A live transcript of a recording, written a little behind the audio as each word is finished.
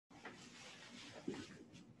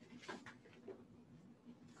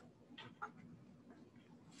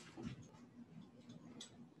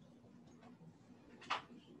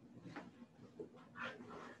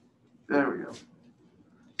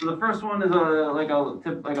So the first one is like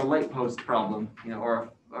a light post problem,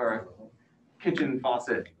 or a kitchen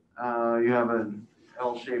faucet. You have an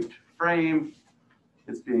L-shaped frame.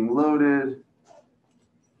 It's being loaded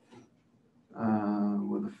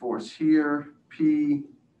with a force here, P,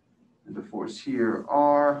 and a force here,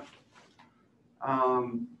 R.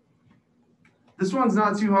 This one's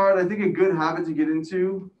not too hard. I think a good habit to get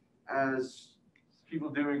into as people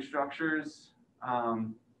doing structures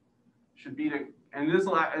should be to, and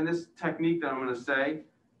this technique that I'm going to say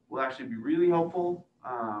will actually be really helpful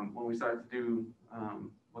when we start to do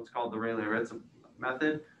what's called the Rayleigh-Ritz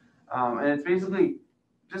method. And it's basically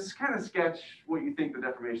just kind of sketch what you think the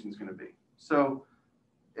deformation is going to be. So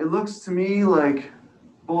it looks to me like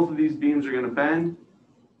both of these beams are going to bend,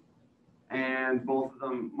 and both of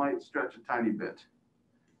them might stretch a tiny bit.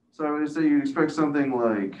 So I would say you'd expect something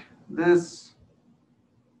like this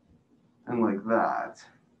and like that.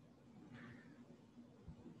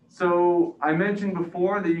 So I mentioned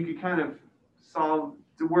before that you could kind of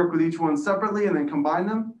work with each one separately and then combine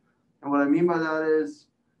them. And what I mean by that is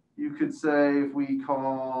you could say if we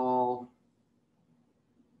call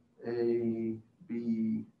A,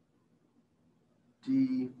 B,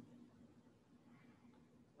 D,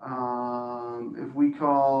 if we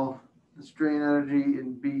call the strain energy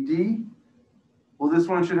in BD, well, this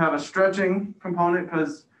one should have a stretching component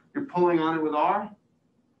because you're pulling on it with R,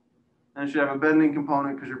 and it should have a bending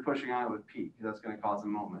component because you're pushing on it with P, because that's going to cause a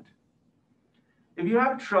moment. If you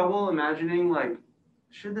have trouble imagining, like,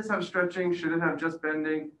 should this have stretching? Should it have just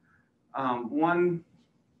bending? One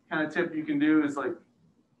kind of tip you can do is like,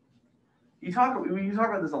 you talk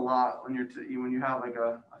about this a lot when you have like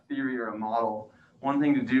a theory or a model. One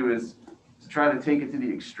thing to do is to try to take it to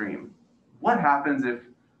the extreme. What happens if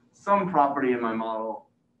some property in my model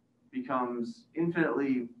becomes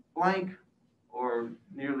infinitely blank or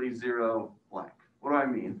nearly zero blank? What do I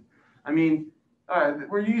mean? I mean,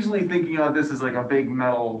 we're usually thinking of this as like a big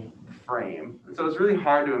metal frame. And so it's really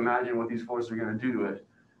hard to imagine what these forces are going to do to it.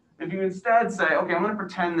 If you instead say, okay, I'm going to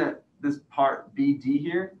pretend that this part BD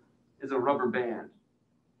here is a rubber band.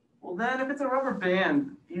 Well, then if it's a rubber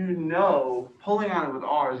band, pulling on it with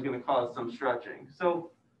R is going to cause some stretching.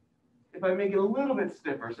 So if I make it a little bit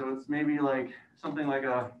stiffer, so it's maybe like something like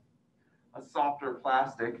a softer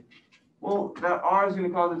plastic, well, that R is going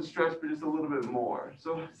to cause it to stretch but just a little bit more.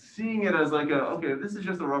 So seeing it as like okay, this is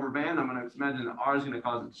just a rubber band, I'm going to imagine that R is going to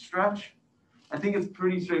cause it to stretch. I think it's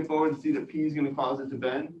pretty straightforward to see that P is going to cause it to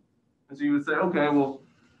bend. And so you would say, okay,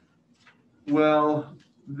 well,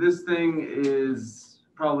 this thing is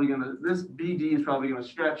this BD is probably going to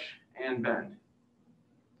stretch and bend.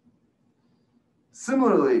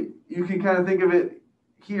 Similarly, you can kind of think of it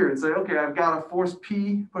here and say, okay, I've got a force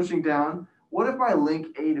P pushing down. What if my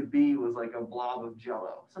link A to B was like a blob of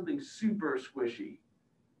jello, something super squishy?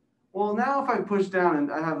 Well, now if I push down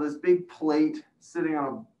and I have this big plate sitting on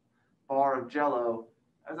a bar of jello,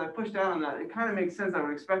 as I push down on that, it kind of makes sense. I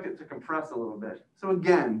would expect it to compress a little bit. So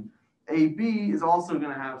again, AB is also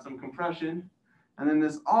going to have some compression. And then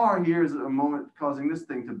this R here is a moment causing this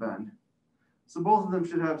thing to bend. So both of them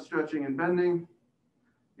should have stretching and bending.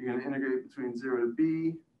 You're going to integrate between 0 to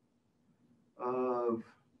B of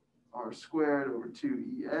R squared over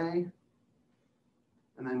 2EA.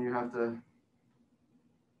 And then you have to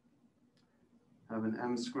have an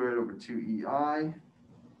M squared over 2EI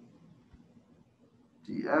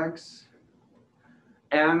dx.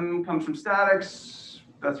 M comes from statics.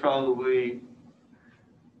 That's probably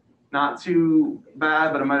not too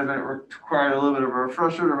bad, but it might have been required a little bit of a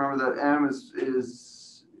refresher to remember that M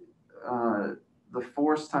is the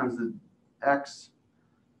force times the X.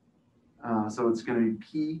 So it's going to be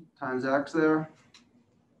P times X there.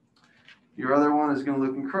 Your other one is going to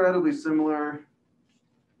look incredibly similar.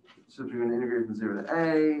 So if you're going to integrate from 0 to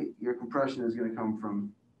A, your compression is going to come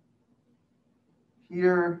from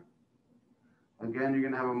here. Again, you're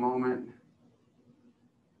going to have a moment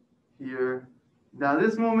here. Now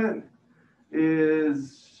this moment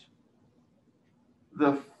is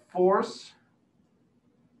the force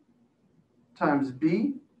times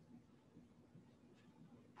B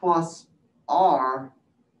plus R,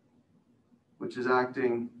 which is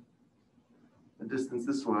acting a distance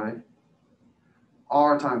this way,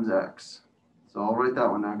 R times X. So I'll write that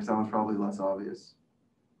one down because that one's probably less obvious.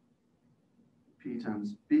 P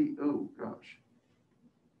times B, oh gosh,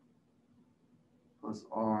 plus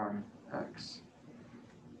RX.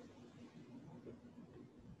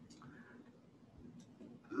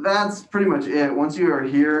 That's pretty much it. Once you are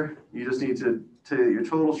here, you just need to your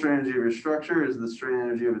total strain energy of your structure is the strain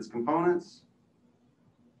energy of its components.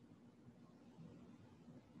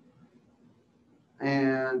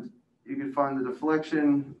 And you can find the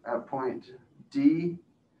deflection at point D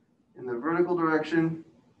in the vertical direction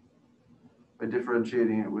by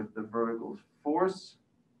differentiating it with the vertical force.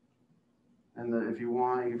 And if you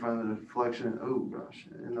want, you can find the deflection, oh gosh,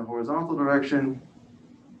 in the horizontal direction.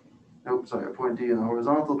 Nope, sorry, at point D in the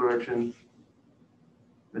horizontal direction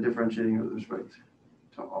by differentiating it with respect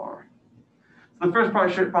to R. So the first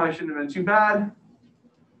part probably shouldn't have been too bad.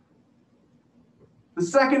 The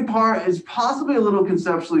second part is possibly a little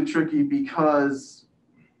conceptually tricky because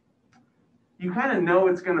you kind of know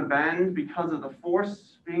it's going to bend because of the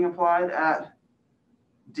force being applied at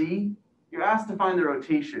D. You're asked to find the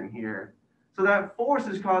rotation here. So that force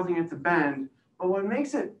is causing it to bend, but what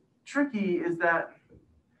makes it tricky is that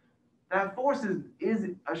that force is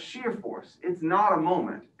a shear force. It's not a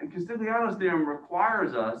moment. And Castigliano's theorem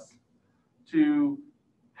requires us to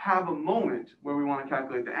have a moment where we want to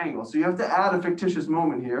calculate the angle. So you have to add a fictitious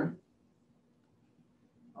moment here.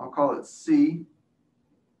 I'll call it C.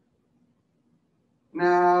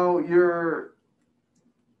 Now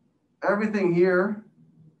everything here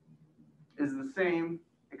is the same,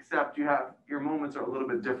 except your moments are a little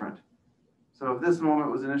bit different. So if this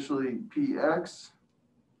moment was initially Px,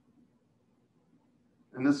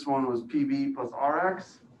 and this one was Pb plus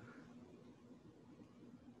Rx,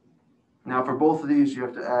 now for both of these, you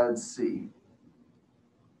have to add C,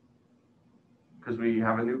 because we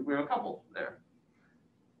have a couple there.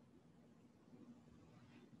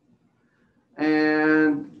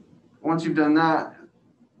 And once you've done that,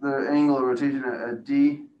 the angle of rotation at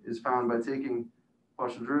D is found by taking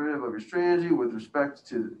partial derivative of your strain energy with respect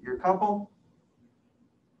to your couple,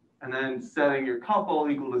 and then setting your couple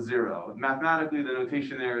equal to 0. Mathematically, the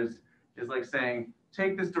notation there is like saying,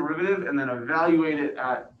 take this derivative and then evaluate it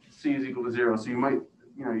at C is equal to 0. So you might,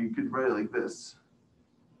 you could write it like this.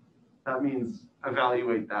 That means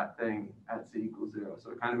evaluate that thing at C equals 0.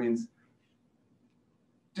 So it kind of means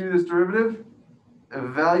do this derivative,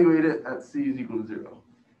 evaluate it at C is equal to 0.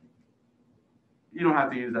 You don't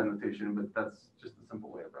have to use that notation, but that's just a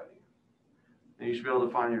simple way of writing it. And you should be able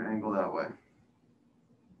to find your angle that way.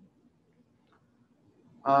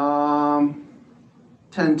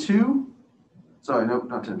 10.2, sorry, nope,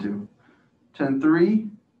 not 10.2.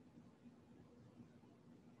 10.3,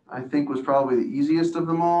 I think was probably the easiest of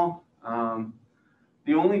them all.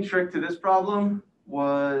 The only trick to this problem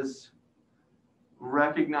was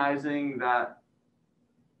recognizing that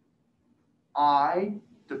I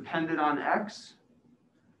depended on X,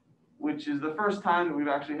 which is the first time that we've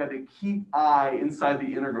actually had to keep I inside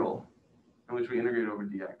the integral in which we integrate over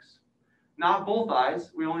dx. Not both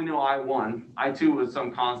i's, we only know I1. I2 was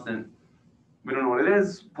some constant. We don't know what it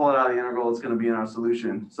is, pull it out of the integral, it's going to be in our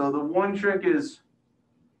solution. So the one trick is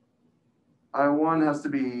I1 has to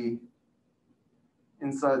be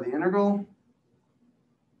inside the integral.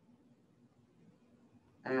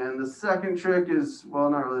 And the second trick is, well,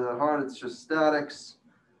 not really that hard, it's just statics.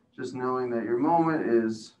 Just knowing that your moment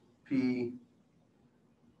is P,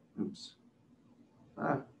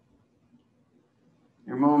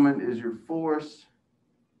 your moment is your force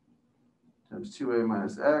times 2a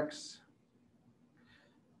minus x.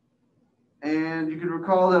 And you can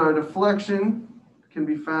recall that our deflection can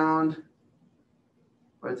be found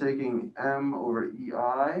by taking m over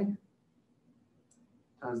EI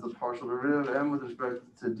times the partial derivative of m with respect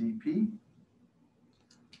to dp.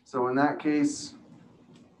 So in that case,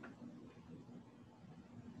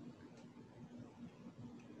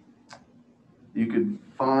 you could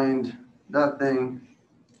find that thing.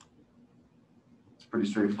 It's pretty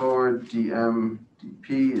straightforward. dm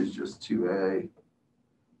dp is just 2a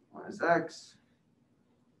minus x,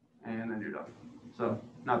 and then you're done. So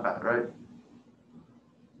not bad, right?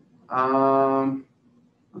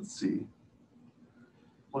 Let's see.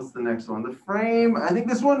 What's the next one? The frame. I think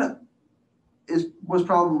this one was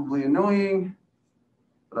probably annoying,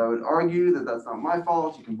 but I would argue that that's not my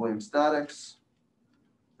fault. You can blame statics.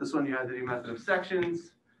 This one you had to do method of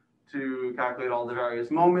sections to calculate all the various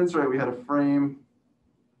moments, right? We had a frame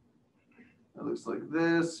that looks like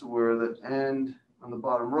this, where the end on the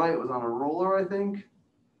bottom right was on a roller, I think.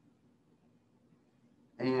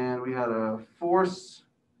 And we had a force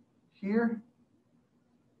here.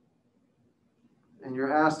 And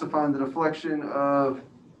you're asked to find the deflection of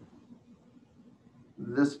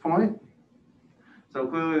this point. So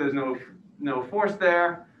clearly there's no force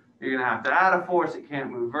there. You're going to have to add a force. It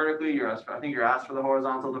can't move vertically. I think you're asked for the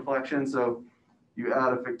horizontal deflection. So you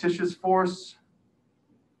add a fictitious force.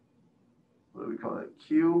 What do we call it?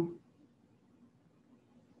 Q.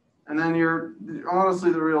 And then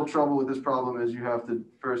honestly, the real trouble with this problem is you have to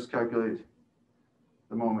first calculate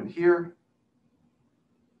the moment here.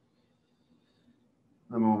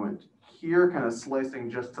 the moment here, kind of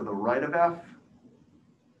slicing just to the right of F.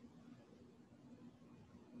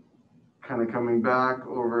 Kind of coming back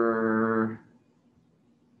over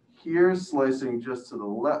here, slicing just to the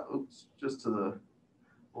left, oops, just to the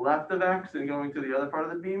left of X and going to the other part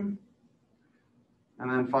of the beam.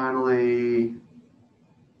 And then finally,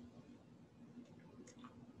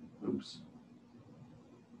 oops,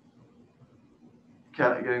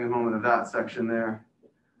 getting the moment of that section there.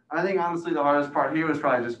 I think honestly the hardest part here was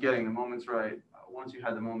probably just getting the moments right. Once you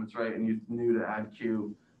had the moments right and you knew to add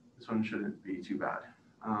Q, this one shouldn't be too bad.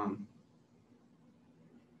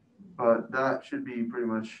 But that should be pretty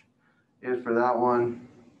much it for that one.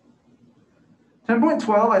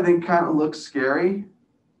 10.12 I think kind of looks scary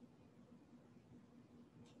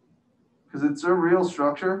because it's a real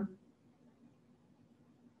structure.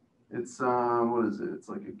 It's what is it? It's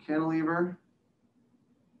like a cantilever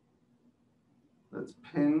that's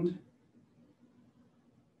pinned.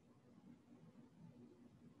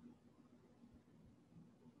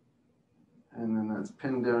 And then that's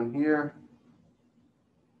pinned down here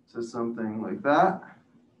to something like that.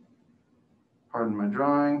 Pardon my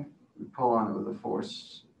drawing. We pull on it with a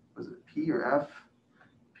force. Was it P or F?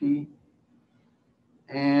 P.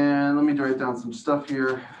 And let me write down some stuff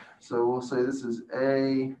here. So we'll say this is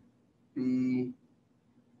A, B,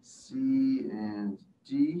 C, and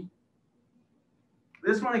D.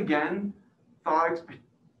 This one again, thought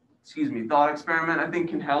experiment I think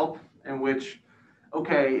can help, in which,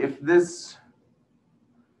 okay, if this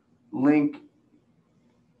link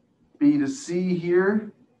B to C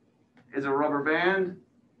here is a rubber band,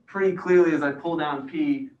 pretty clearly as I pull down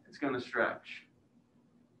P, it's going to stretch.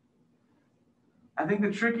 I think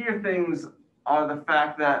the trickier things are the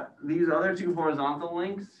fact that these other two horizontal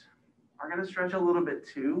links are going to stretch a little bit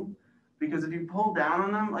too, because if you pull down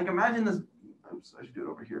on them, like imagine this, oops, I should do it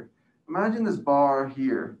over here. Imagine this bar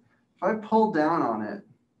here. If I pull down on it,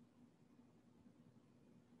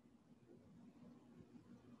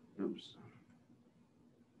 oops.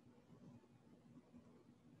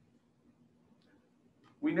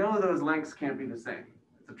 We know those lengths can't be the same.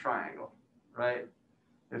 It's a triangle, right?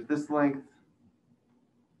 If this length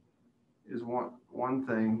is one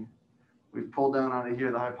thing, we've pulled down on it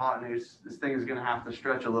here, the hypotenuse, this thing is going to have to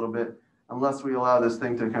stretch a little bit unless we allow this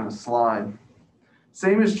thing to kind of slide.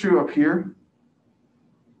 Same is true up here.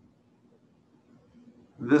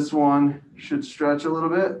 This one should stretch a little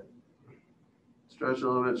bit, stretch a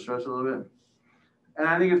little bit, stretch a little bit. And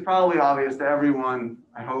I think it's probably obvious to everyone,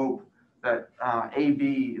 I hope, that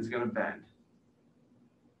AB is going to bend.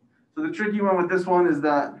 So the tricky one with this one is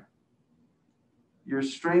that your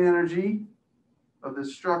strain energy of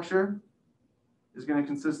this structure is going to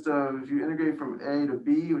consist of, if you integrate from A to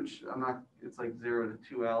B, which I'm not, it's like 0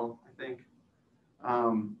 to 2L, I think,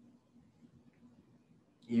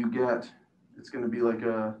 you get, it's going to be like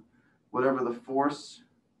a, whatever the force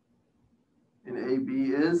in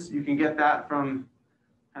AB is. You can get that from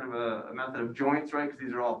kind of a method of joints, right? Because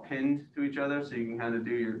these are all pinned to each other. So you can kind of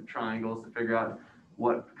do your triangles to figure out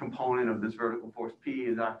what component of this vertical force P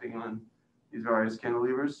is acting on these various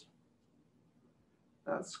cantilevers.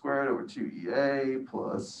 That's squared over 2EA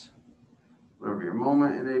plus whatever your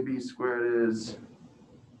moment in AB squared is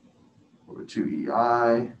over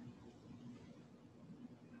 2EI.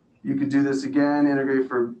 You could do this again, integrate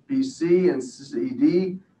for BC and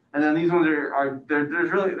CD. And then these ones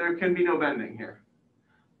there can be no bending here.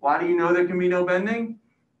 Why do you know there can be no bending?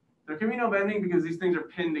 There can be no bending because these things are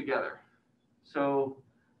pinned together. So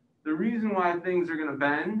the reason why things are going to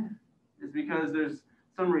bend is because there's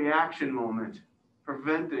some reaction moment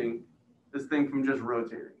preventing this thing from just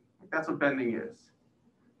rotating. That's what bending is.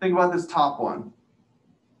 Think about this top one.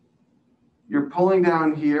 You're pulling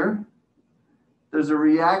down here. There's a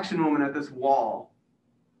reaction moment at this wall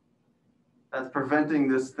that's preventing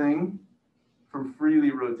this thing from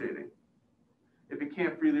freely rotating. If it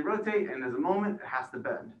can't freely rotate and there's a moment, it has to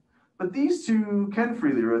bend. But these two can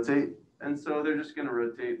freely rotate, and so they're just going to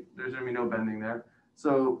rotate. There's going to be no bending there.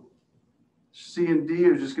 So C and D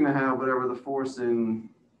are just going to have whatever the force in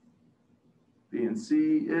B and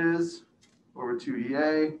C is over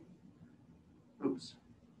 2EA. Oops.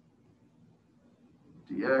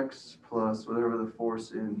 Dx plus whatever the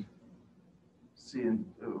force in C and,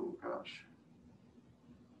 oh gosh,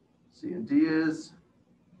 C and D is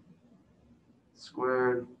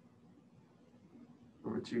squared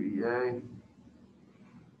over 2EA.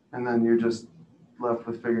 And then you're just left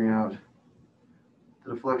with figuring out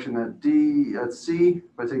the deflection at C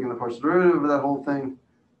by taking the partial derivative of that whole thing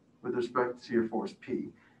with respect to your force P.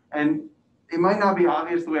 And it might not be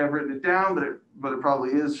obvious the way I've written it down, but it probably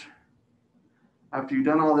is after you've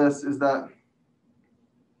done all this, is that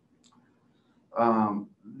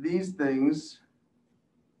These things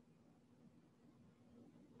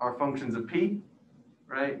are functions of p,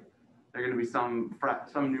 right? They're going to be some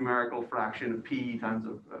numerical fraction of p times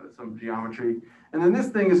some geometry. And then this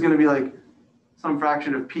thing is going to be like some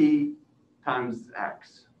fraction of p times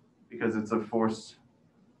x, because it's a force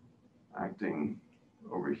acting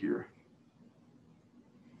over here.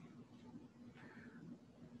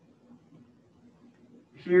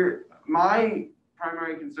 Here, my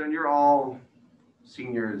primary concern, you're all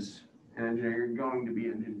seniors in engineering, you're going to be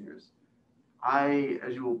engineers. I,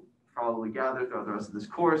 as you will probably gather throughout the rest of this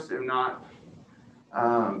course, am not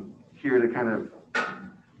here to kind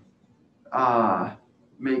of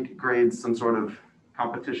make grades some sort of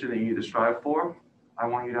competition that you need to strive for. I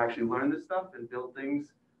want you to actually learn this stuff and build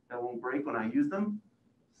things that won't break when I use them.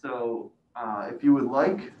 So if you would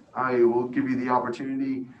like, I will give you the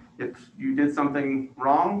opportunity. If you did something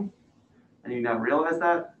wrong and you now realize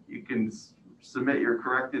that, you can submit your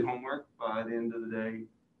corrected homework by the end of the day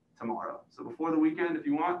tomorrow. So before the weekend, if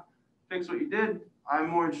you want, fix what you did. I'm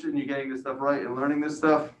more interested in you getting this stuff right and learning this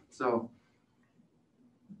stuff. So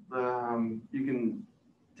you can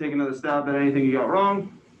take another stab at anything you got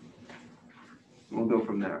wrong. We'll go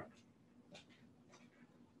from there.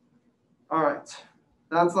 All right,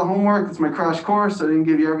 that's the homework. That's my crash course. I didn't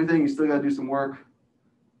give you everything. You still got to do some work.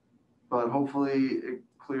 But hopefully it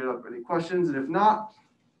cleared up any questions. And if not,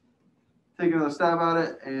 take another stab at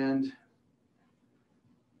it, and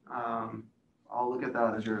I'll look at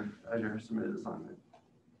that as your submitted assignment.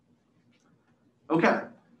 Okay.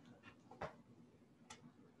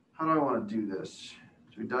 How do I want to do this?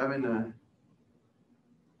 Should we dive into?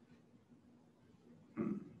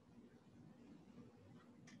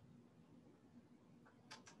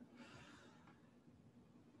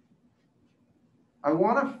 I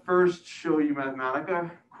want to first show you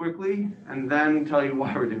Mathematica quickly and then tell you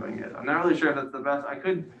why we're doing it. I'm not really sure if that's the best. I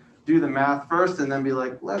could do the math first and then be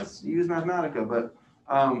like, let's use Mathematica. But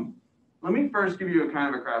let me first give you a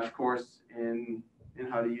kind of a crash course in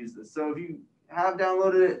how to use this. So if you have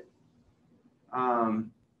downloaded it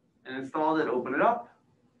and installed it, open it up.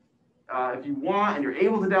 If you want and you're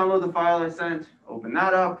able to download the file I sent, open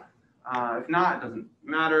that up. If not, it doesn't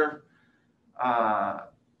matter. I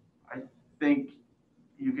think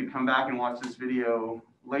you could come back and watch this video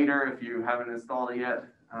later if you haven't installed it yet.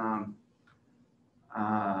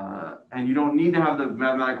 And you don't need to have the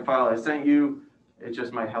Mathematica file I sent you. It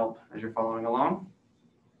just might help as you're following along.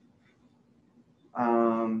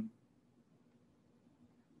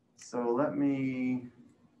 So let me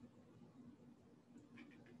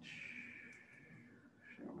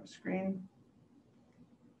share my screen.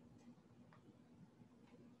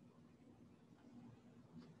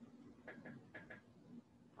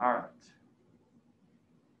 All right.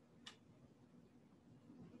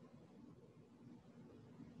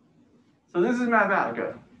 So this is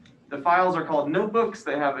Mathematica. The files are called notebooks.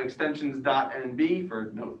 They have extensions .nb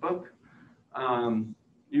for notebook.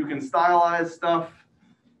 You can stylize stuff,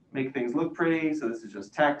 make things look pretty. So this is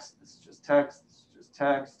just text. This is just text. This is just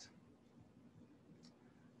text.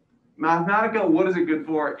 Mathematica, what is it good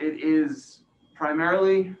for? It is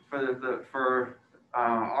primarily for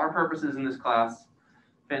our purposes in this class,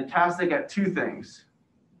 fantastic at two things.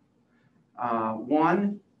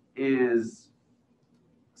 One is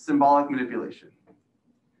symbolic manipulation.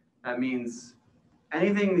 That means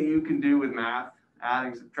anything that you can do with math,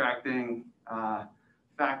 adding, subtracting,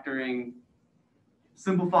 factoring,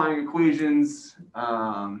 simplifying equations,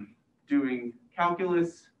 doing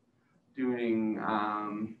calculus, doing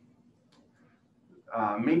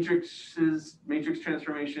matrix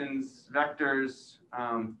transformations, vectors,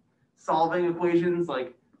 solving equations.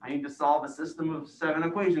 Like I need to solve a system of 7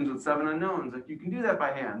 equations with 7 unknowns. Like you can do that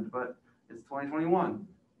by hand, but it's 2021.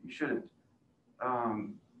 You shouldn't.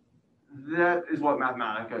 That is what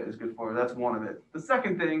Mathematica is good for. That's one of it. The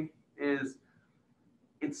second thing is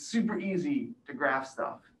it's super easy to graph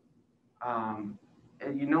stuff. And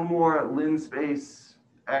you no more lin space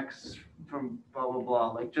x from blah, blah,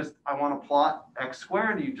 blah. Like just, I want to plot x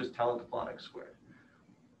squared, you just tell it to plot x squared.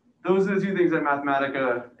 Those are the two things that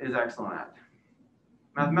Mathematica is excellent at.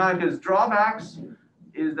 Mathematica's drawbacks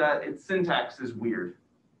is that its syntax is weird.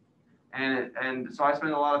 And so I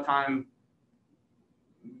spend a lot of time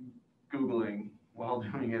Googling while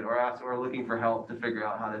doing it or looking for help to figure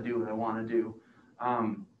out how to do what I want to do.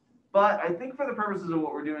 But I think for the purposes of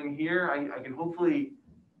what we're doing here, I can hopefully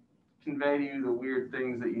convey to you the weird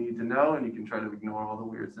things that you need to know, and you can try to ignore all the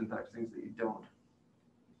weird syntax things that you don't.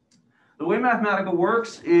 The way Mathematica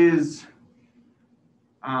works is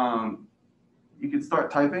you can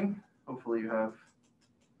start typing. Hopefully you have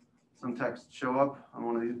some text show up on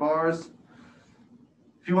one of these bars.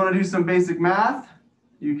 If you want to do some basic math,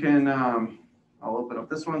 you can, I'll open up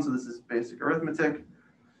this one. So this is basic arithmetic.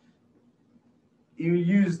 You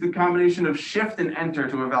use the combination of shift and enter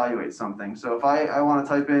to evaluate something. So if I want to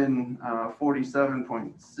type in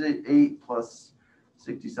 47.8 plus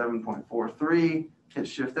 67.43, hit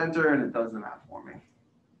shift enter, and it does the math for me.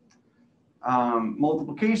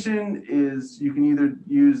 Multiplication is, you can either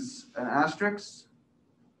use an asterisk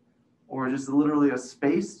or just literally a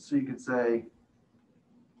space. So you could say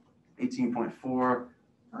 18.4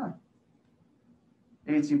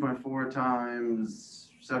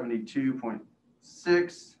 times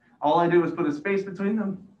 72.6. All I do is put a space between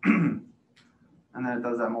them, and then it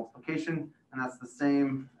does that multiplication, and that's the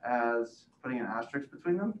same as putting an asterisk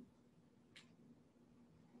between them.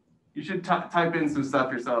 You should type in some stuff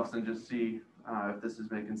yourselves and just see if this is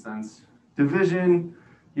making sense. Division,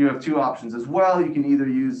 you have two options as well. You can either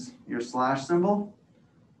use your slash symbol.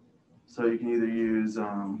 So you can either use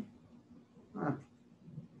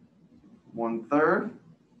 1/3.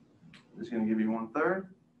 It's going to give you 1/3.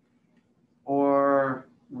 Or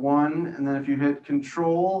 1, and then if you hit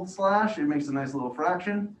control slash, it makes a nice little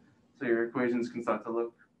fraction. So your equations can start to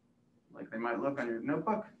look like they might look on your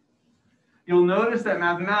notebook. You'll notice that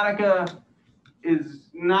Mathematica is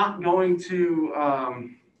not going to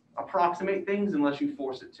approximate things unless you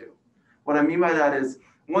force it to. What I mean by that is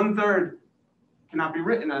 1/3 cannot be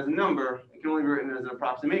written as a number. It can only be written as an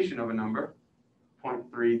approximation of a number,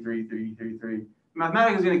 0.33333.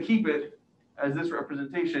 Mathematica is going to keep it as this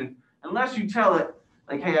representation unless you tell it,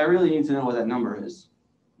 like, hey, I really need to know what that number is.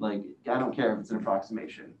 Like, I don't care if it's an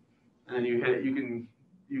approximation. And then you hit it, you can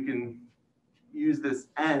use this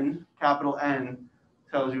N, capital N,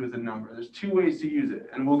 tells you it's a number. There's two ways to use it,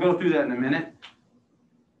 and we'll go through that in a minute.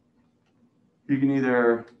 You can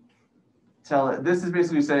either tell it, this is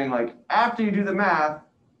basically saying, like, after you do the math,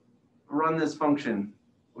 run this function,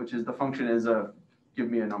 which is the function is a give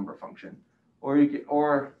me a number function. Or you can,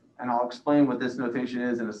 and I'll explain what this notation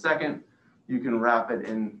is in a second, you can wrap it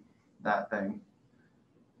in that thing.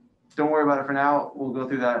 Don't worry about it for now. We'll go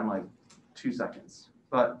through that in like 2 seconds.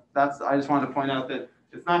 But I just wanted to point out that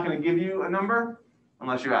it's not going to give you a number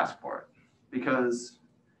unless you ask for it, because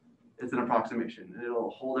it's an approximation.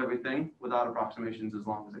 It'll hold everything without approximations as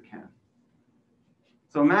long as it can.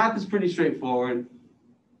 So math is pretty straightforward.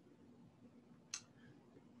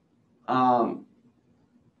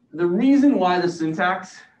 The reason why the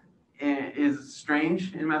syntax is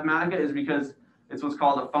strange in Mathematica is because it's what's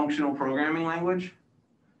called a functional programming language.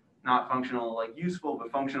 Not functional like useful,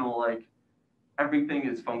 but functional like everything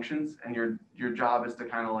is functions, and your job is to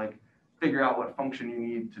kind of like figure out what function you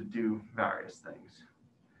need to do various things.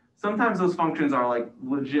 Sometimes those functions are like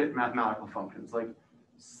legit mathematical functions, like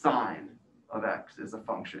sine of x is a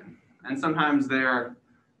function. And sometimes they're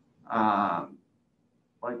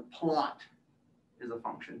like plot is a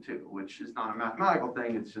function too, which is not a mathematical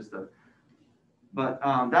thing, it's just a, but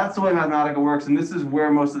that's the way Mathematica works, and this is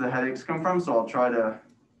where most of the headaches come from, so I'll try to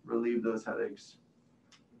relieve those headaches.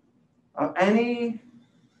 Any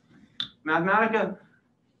Mathematica,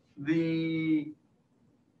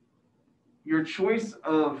 your choice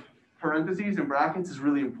of parentheses and brackets is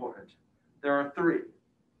really important. There are 3.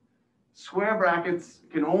 Square brackets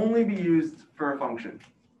can only be used for a function.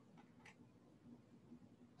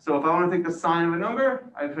 So if I want to take the sign of a number,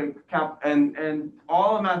 I take and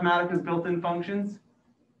all of Mathematica's built-in functions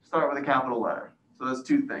start with a capital letter. So that's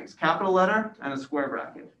 2 things, capital letter and a square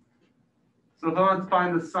bracket. So if I want to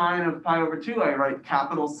find the sign of pi over 2, I write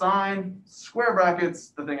capital sign, square brackets,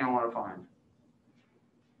 the thing I want to find.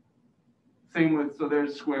 Same with, so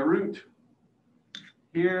there's square root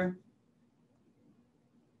here.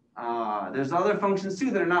 There's other functions too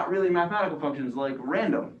that are not really mathematical functions, like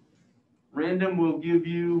random. Random will give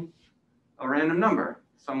you a random number,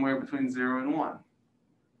 somewhere between 0 and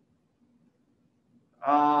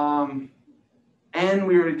 1. N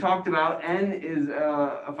we already talked about. N is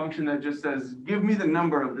a function that just says, give me the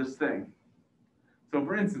number of this thing. So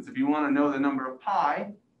for instance, if you want to know the number of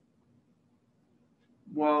pi,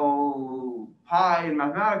 well, pi in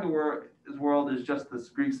Mathematica world is just this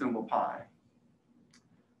Greek symbol pi.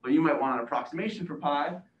 But you might want an approximation for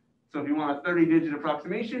pi. So if you want a 30-digit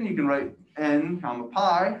approximation, you can write n comma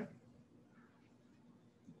pi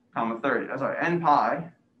comma 30. Sorry, n pi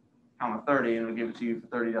comma 30, and it'll give it to you for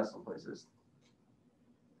 30 decimal places.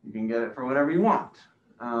 You can get it for whatever you want.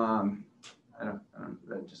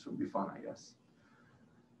 That just would be fun, I guess.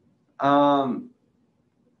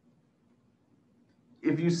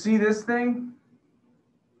 If you see this thing,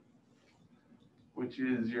 which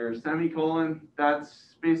is your semicolon,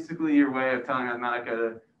 that's basically your way of telling Mathematica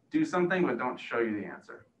to do something, but don't show you the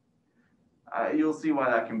answer. you'll see why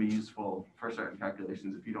that can be useful for certain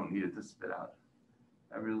calculations if you don't need it to spit out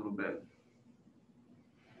every little bit.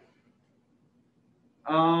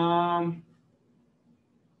 Some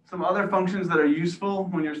other functions that are useful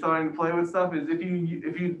when you're starting to play with stuff is if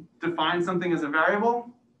you define something as a variable,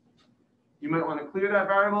 you might want to clear that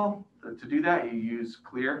variable. To do that, you use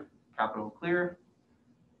clear, capital clear.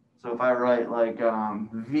 So if I write like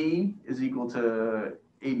v is equal to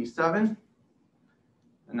 87,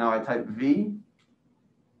 and now I type v,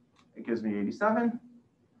 it gives me 87.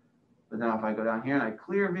 But now if I go down here and I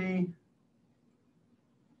clear v,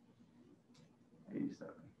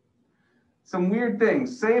 87. Some weird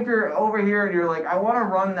things. Say if you're over here and you're like, I want to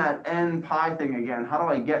run that n pi thing again. How do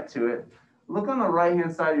I get to it? Look on the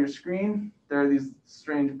right-hand side of your screen. There are these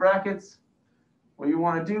strange brackets. What you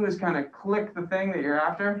want to do is kind of click the thing that you're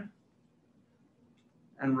after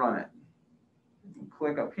and run it. You can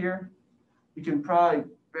click up here. You can probably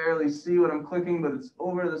barely see what I'm clicking, but it's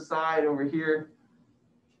over to the side over here.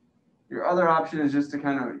 Your other option is just to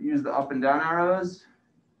kind of use the up and down arrows.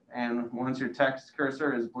 And once your text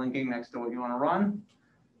cursor is blinking next to what you want to run,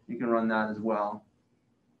 you can run that as well.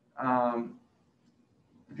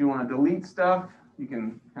 If you want to delete stuff, you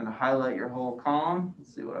can kind of highlight your whole column.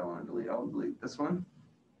 Let's see what I want to delete. I'll delete this one.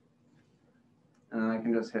 And then I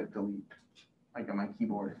can just hit delete, like on my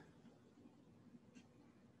keyboard.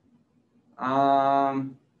 Oh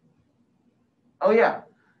yeah,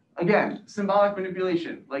 again, symbolic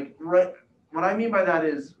manipulation. Like what I mean by that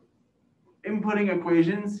is inputting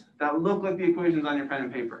equations that look like the equations on your pen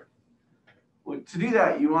and paper. Well, to do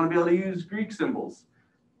that, you want to be able to use Greek symbols.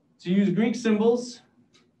 To use Greek symbols,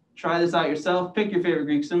 try this out yourself. Pick your favorite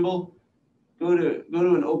Greek symbol. Go to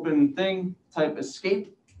an open thing, type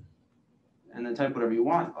escape, and then type whatever you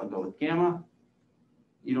want. I'll go with gamma.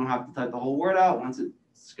 You don't have to type the whole word out. Once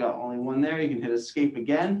it's got only one there, you can hit escape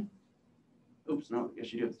again. Oops, no, I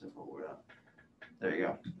guess you do have to type the whole word out. There you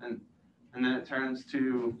go. And then it turns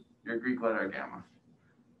to your Greek letter gamma.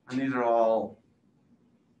 And these are all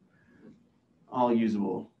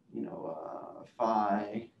usable. You know,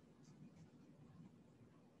 phi,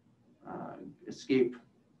 escape,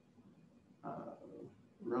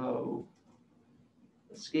 row,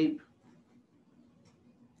 escape.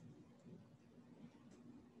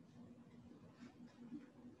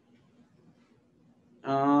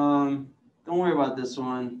 Don't worry about this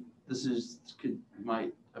one. This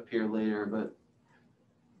might appear later, but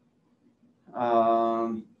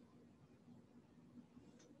I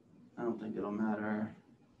don't think it'll matter.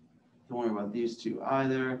 Don't worry about these two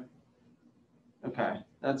either. Okay,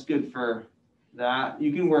 that's good for that.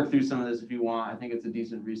 You can work through some of this if you want. I think it's a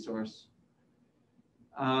decent resource.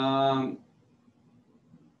 So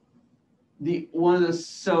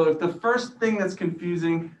if the first thing that's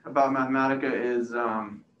confusing about Mathematica is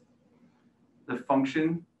the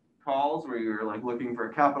function calls, where you're like looking for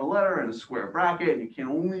a capital letter and a square bracket, and you can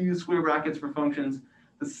only use square brackets for functions.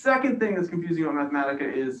 The second thing that's confusing about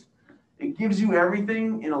Mathematica is it gives you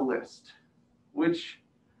everything in a list, which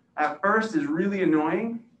at first is really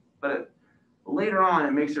annoying, but later on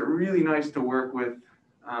it makes it really nice to work with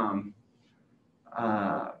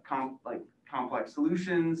complex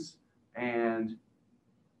solutions and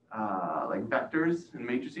like vectors and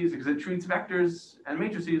matrices, because it treats vectors and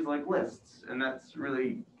matrices like lists, and that's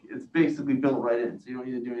really, it's basically built right in, so you don't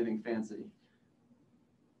need to do anything fancy.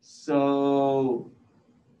 So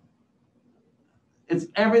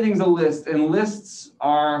everything's a list, and lists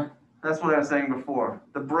are, that's what I was saying before.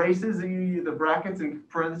 The braces that you use, the brackets and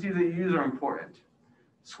parentheses that you use are important.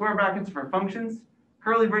 Square brackets for functions,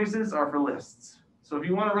 curly braces are for lists. So if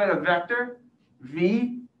you want to write a vector,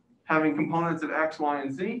 v, having components of x, y,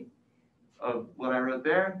 and z, of what I wrote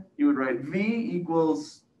there, you would write v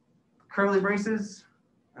equals curly braces,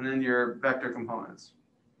 and then your vector components.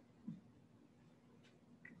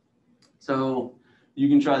 So you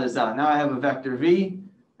can try this out. Now I have a vector v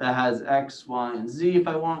that has x, y, and z if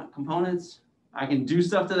I want components. I can do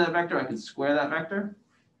stuff to that vector. I can square that vector.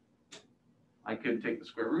 I could take the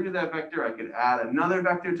square root of that vector. I could add another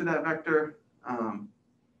vector to that vector.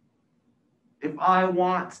 If I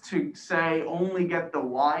want to, say, only get the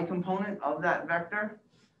y component of that vector,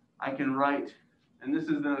 I can write, and this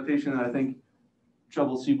is the notation that I think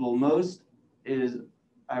troubles people most, is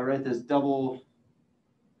I write this double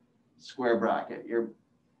square bracket.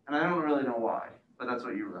 And I don't really know why, but that's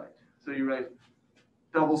what you write. So you write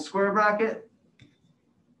double square bracket,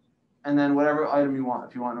 and then whatever item you want.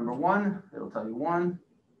 If you want number 1, it'll tell you 1,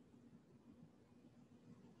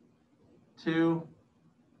 2,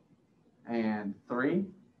 and 3.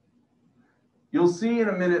 You'll see in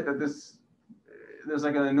a minute that this there's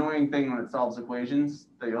like an annoying thing when it solves equations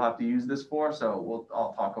that you'll have to use this for. So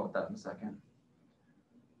I'll talk about that in a second.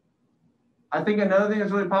 I think another thing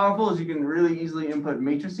that's really powerful is you can really easily input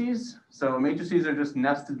matrices. So matrices are just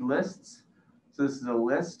nested lists. So this is a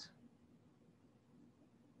list.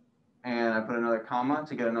 And I put another comma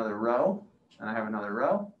to get another row. And I have another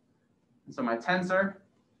row. And so my tensor,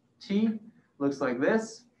 T, looks like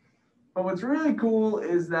this. But what's really cool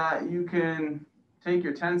is that you can take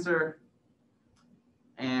your tensor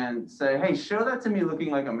and say, hey, show that to me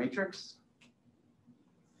looking like a matrix.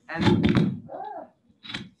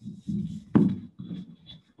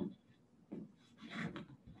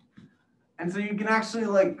 And so you can actually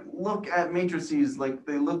like look at matrices like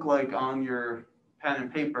they look like on your pen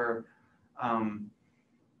and paper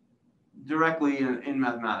directly in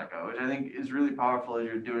Mathematica, which I think is really powerful as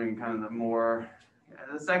you're doing kind of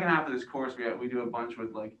the second half of this course, we do a bunch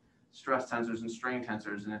with like stress tensors and strain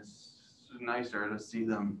tensors, and it's nicer to see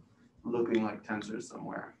them looking like tensors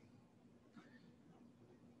somewhere.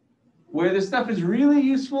 Where this stuff is really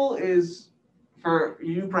useful is for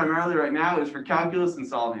you primarily right now is for calculus and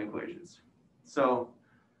solving equations. So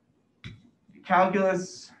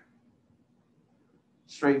calculus,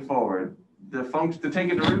 straightforward. The function to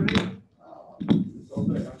take a derivative.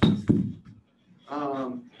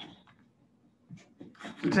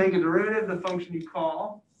 To take a derivative, the function you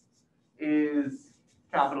call is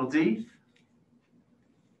capital D.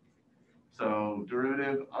 So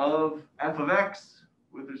derivative of f of x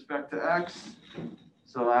with respect to x.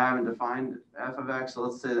 So I haven't defined f of x. So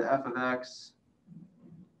let's say the f of x.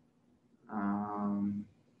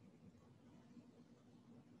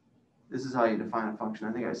 This is how you define a function.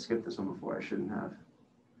 I think I skipped this one before. I shouldn't have.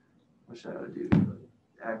 What should I do?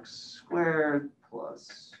 X squared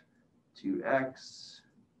plus 2x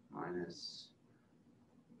minus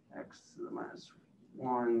x to the minus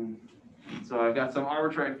 1. So I've got some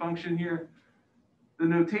arbitrary function here. The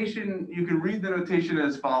notation, you can read the notation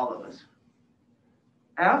as follows.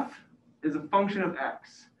 F is a function of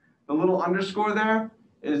x. The little underscore there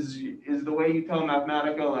is the way you tell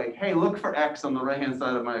Mathematica, like, hey, look for x on the right-hand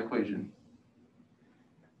side of my equation.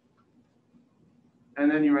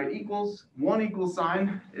 And then you write equals. One equal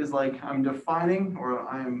sign is like I'm defining, or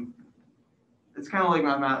it's kind of like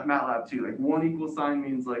MATLAB too. Like one equal sign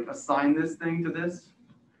means like assign this thing to this.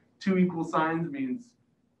 Two equal signs means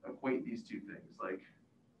equate these two things. Like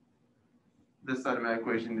this side of my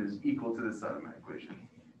equation is equal to this side of my equation.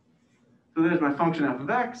 So there's my function f of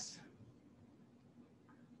x.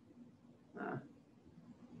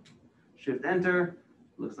 Shift enter,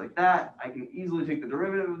 looks like that. I can easily take the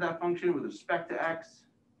derivative of that function with respect to x.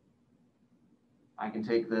 I can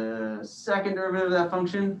take the second derivative of that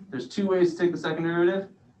function. There's two ways to take the second derivative.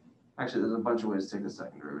 Actually, there's a bunch of ways to take the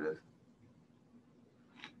second derivative.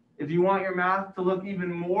 If you want your math to look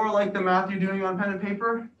even more like the math you're doing on pen and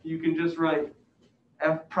paper, you can just write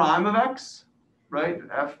f prime of x, right?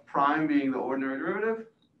 F prime being the ordinary derivative.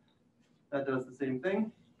 That does the same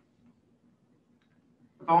thing.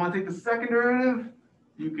 If I want to take the second derivative,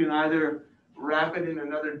 you can either wrap it in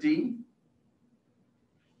another d,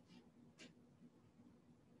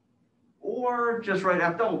 or just write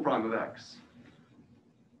f double prime of x.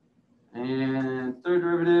 And third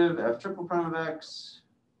derivative, f triple prime of x,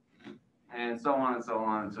 and so on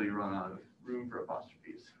until you run out of room for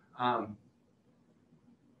apostrophes.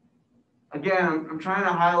 Again, I'm trying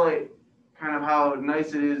to highlight kind of how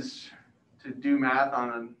nice it is to do math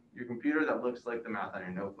on your computer that looks like the math on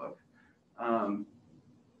your notebook.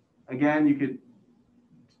 Again, you could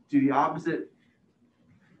do the opposite.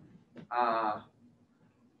 To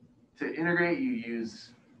integrate, you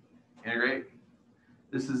use integrate.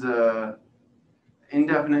 This is a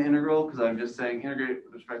indefinite integral because I'm just saying integrate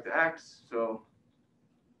with respect to x. So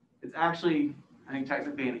it's actually, I think,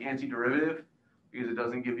 technically an antiderivative because it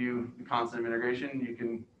doesn't give you the constant of integration. You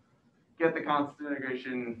can get the constant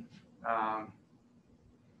integration.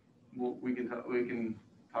 We can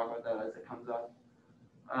talk about that as it comes up.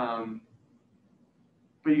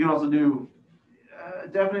 But you can also do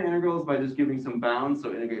definite integrals by just giving some bounds.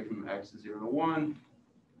 So integrate from x to 0 to 1.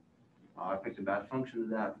 I picked a bad function of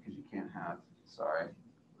that because you can't have, 0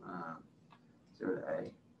 to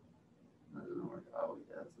a. That doesn't work. Oh,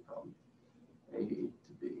 yeah, that's the problem. A to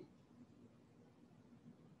b.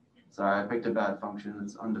 Sorry, I picked a bad function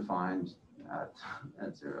that's undefined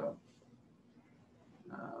at 0.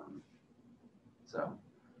 So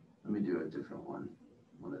let me do a different one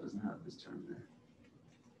that doesn't have this term there.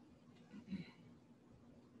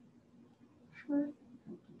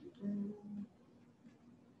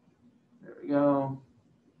 There we go.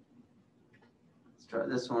 Let's try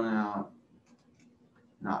this one out.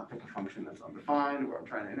 not pick a function that's undefined or I'm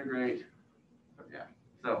trying to integrate. But yeah,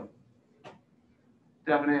 so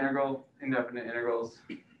definite integral, indefinite integrals.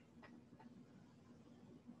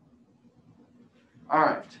 All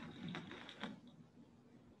right.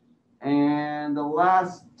 And the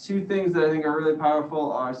last two things that I think are really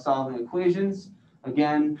powerful are solving equations.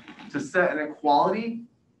 Again, to set an equality,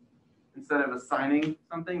 instead of assigning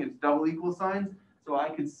something, it's double equal signs. So I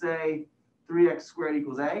could say 3x squared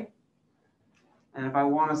equals a. And if I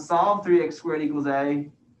want to solve 3x squared equals a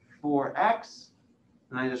for x,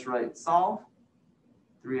 then I just write solve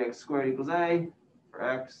 3x squared equals a for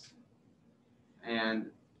x. And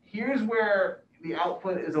here's where the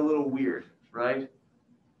output is a little weird, right?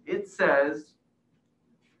 It says,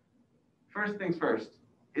 first things first,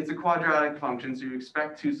 it's a quadratic function, so you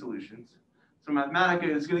expect two solutions. So Mathematica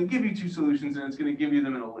is going to give you two solutions, and it's going to give you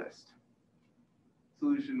them in a list.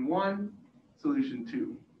 Solution 1, solution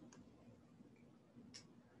 2.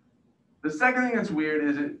 The second thing that's weird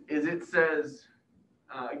is it says,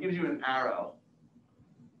 it gives you an arrow.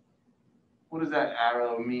 What does that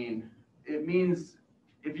arrow mean? It means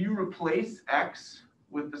if you replace x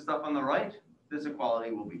with the stuff on the right, this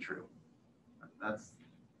equality will be true. That's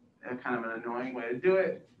kind of an annoying way to do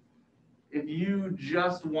it. If you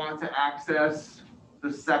just want to access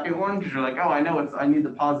the second one, because you're like, oh, I need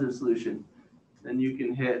the positive solution, then you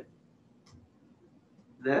can hit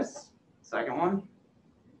this second one.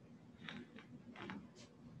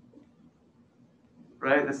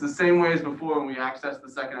 Right? It's the same way as before when we access the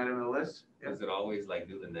second item of the list. Does it always like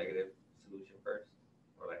do the negative solution first?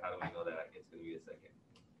 Or like how do we know that it's going to be a second?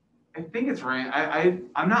 I think it's random.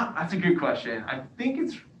 I'm not, that's a good question. I think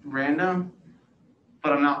it's random,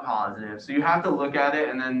 but I'm not positive. So you have to look at it,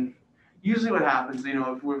 and then usually what happens, you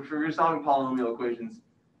know, if you're solving polynomial equations,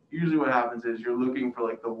 usually what happens is you're looking for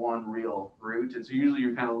like the one real root. And so usually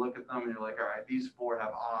you kind of look at them and you're like, all right, these four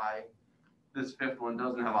have I. This fifth one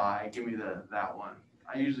doesn't have I. Give me that one.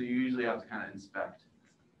 You usually have to kind of inspect.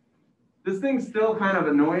 This thing's still kind of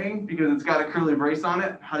annoying because it's got a curly brace on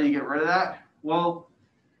it. How do you get rid of that? Well,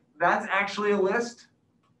 that's actually a list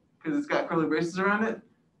because it's got curly braces around it.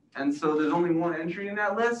 And so there's only one entry in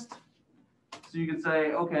that list. So you could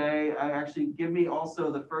say, okay, give me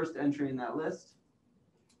also the first entry in that list.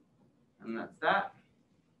 And that's that.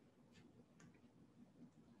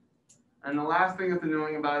 And the last thing that's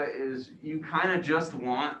annoying about it is you kind of just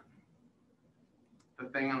want the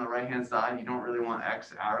thing on the right-hand side. You don't really want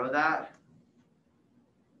X arrow that.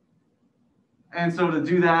 And so to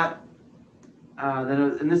do that,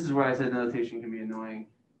 and this is where I said notation can be annoying,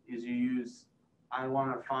 is you use, I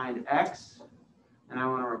want to find X, and I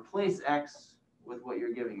want to replace X with what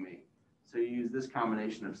you're giving me. So you use this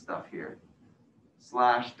combination of stuff here,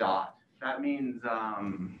 /. That means, I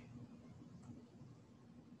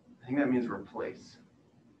think that means replace.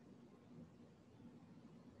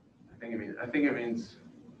 I think it means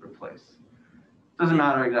replace. Doesn't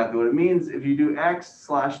matter exactly what it means. If you do X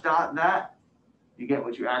 /. That, you get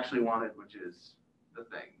what you actually wanted, which is the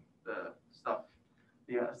thing, the stuff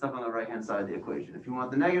on the right-hand side of the equation. If you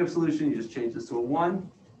want the negative solution, you just change this to a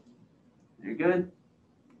 1. You're good.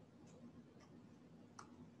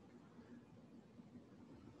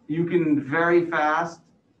 You can very fast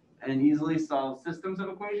and easily solve systems of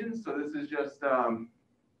equations. So this is just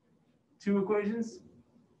two equations.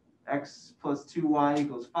 X plus 2y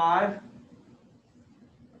equals 5.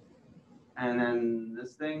 And then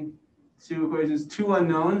this thing, two equations, two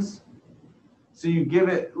unknowns. So you give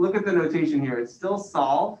it, look at the notation here. It's still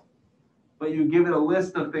solve, but you give it a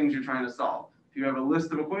list of things you're trying to solve. If you have a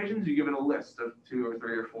list of equations, you give it a list of 2 or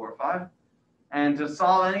 3 or 4 or 5. And to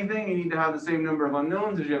solve anything, you need to have the same number of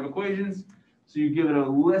unknowns as you have equations. So you give it a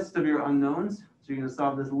list of your unknowns. So you're going to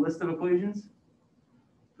solve this list of equations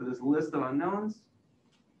for this list of unknowns.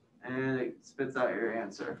 And it spits out your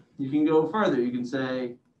answer. You can go further. You can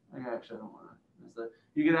say, actually, I don't want to miss that.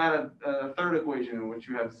 You can add a third equation in which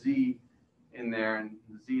you have z in there, and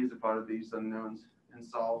z is a part of these unknowns, and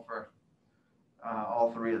solve for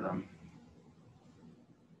all 3 of them.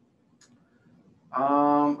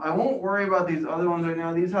 I won't worry about these other ones right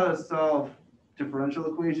now. These how to solve differential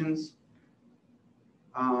equations.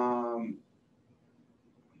 I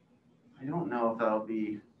don't know if that'll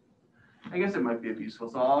be, I guess it might be useful.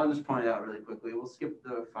 So I'll just point it out really quickly. We'll skip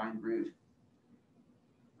the find root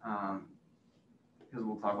because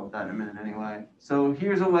we'll talk about that in a minute anyway. So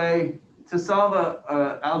here's a way to solve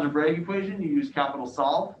a algebraic equation. You use capital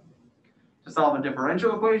solve. To solve a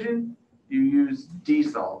differential equation, you use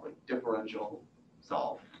dsolve, like differential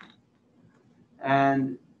solve.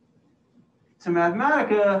 And to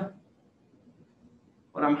Mathematica,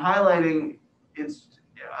 what I'm highlighting,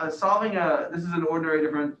 solving this is an ordinary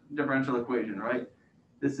differential equation, right?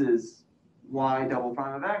 This is y double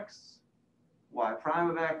prime of x, y prime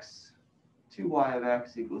of x, 2y of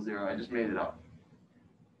x equals 0. I just made it up.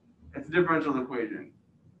 It's a differential equation.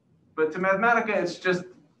 But to Mathematica, it's just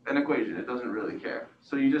an equation. It doesn't really care.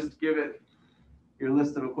 So you just give it your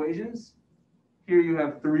list of equations. Here you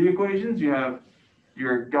have 3 equations. You have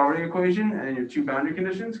your governing equation and your 2 boundary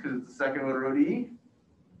conditions because it's a second order ODE.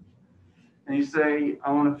 And you say,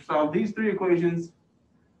 I want to solve these 3 equations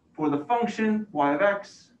for the function y of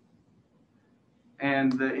x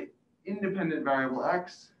and the independent variable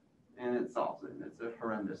x, and it solves it. And it's a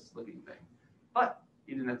horrendous looking thing. But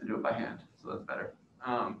you didn't have to do it by hand, so that's better.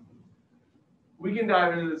 We can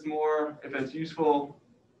dive into this more if it's useful,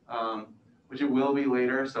 which it will be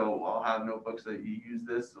later, so I'll have notebooks that you use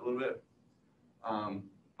this a little bit.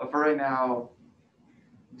 But for right now,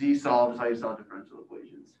 D-solve is how you solve differential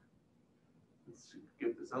equations. Let's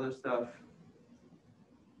skip this other stuff.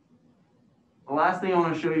 The last thing I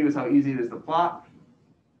want to show you is how easy it is to plot.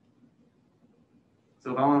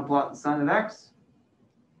 So if I want to plot the sine of x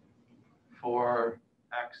for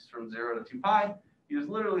x from 0 to 2 pi, you just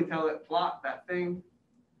literally tell it plot that thing.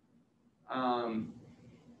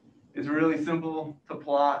 It's really simple to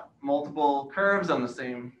plot multiple curves on the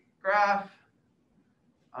same graph.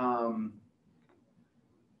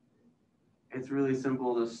 It's really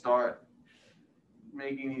simple to start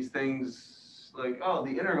making these things like, oh,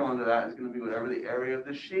 the integral into that is going to be whatever the area of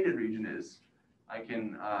the shaded region is. I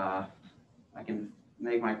can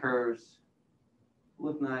make my curves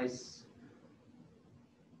look nice.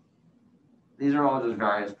 These are all just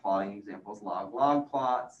various plotting examples: log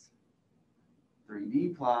plots,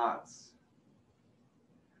 3D plots.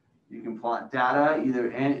 You can plot data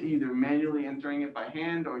either manually entering it by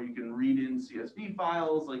hand, or you can read in CSV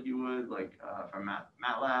files like you would from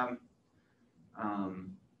MATLAB,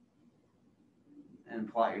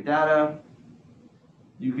 and plot your data.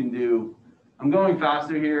 You can do, I'm going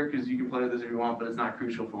faster here because you can play with this if you want, but it's not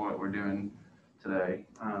crucial for what we're doing today.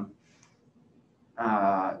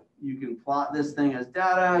 You can plot this thing as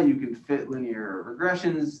data. You can fit linear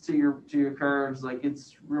regressions to your curves. Like,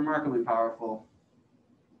 it's remarkably powerful.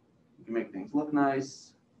 You can make things look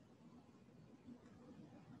nice.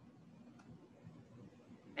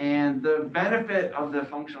 And the benefit of the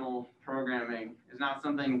functional programming is not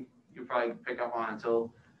something you'll probably pick up on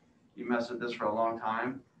until you mess with this for a long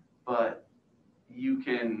time, but you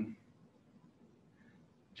can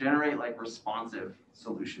generate like responsive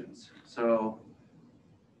solutions. So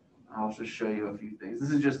I'll just show you a few things.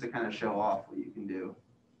 This is just to kind of show off what you can do.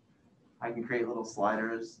 I can create little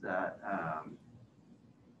sliders that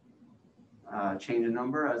change a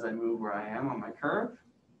number as I move where I am on my curve.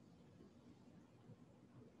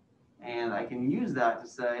 And I can use that to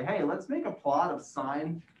say, hey, let's make a plot of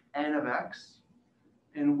sine n of x,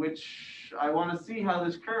 in which I want to see how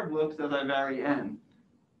this curve looks as I vary n.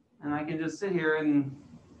 And I can just sit here and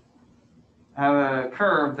have a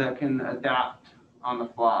curve that can adapt on the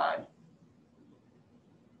fly,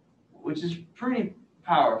 which is pretty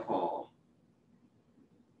powerful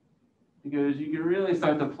because you can really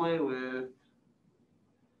start to play with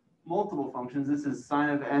multiple functions. This is sine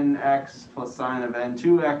of nx plus sine of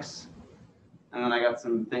n2x, and then I got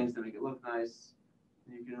some things to make it look nice.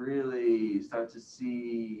 You can really start to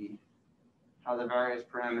see how the various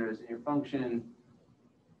parameters in your function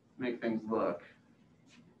make things look.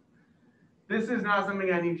 This is not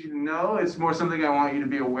something I need you to know. It's more something I want you to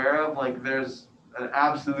be aware of. Like, there's an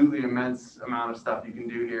absolutely immense amount of stuff you can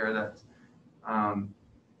do here that's,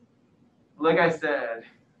 like I said,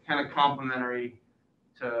 kind of complementary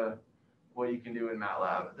to what you can do in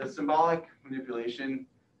MATLAB. The symbolic manipulation,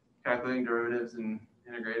 calculating derivatives and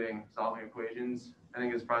integrating, solving equations, I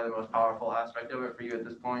think is probably the most powerful aspect of it for you at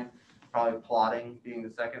this point. Probably plotting being the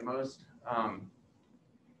second most.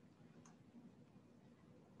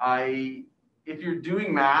 If you're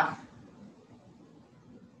doing math,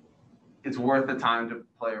 it's worth the time to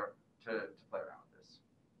play around with this.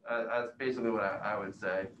 That's basically what I would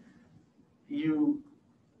say.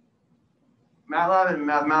 MATLAB and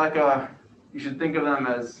Mathematica, you should think of them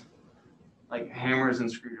as like hammers and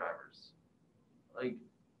screwdrivers. Like,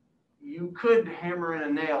 you could hammer in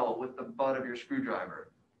a nail with the butt of your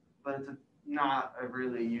screwdriver, but it's not a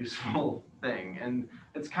really useful thing. And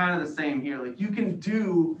it's kind of the same here. Like, you can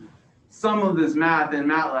do some of this math in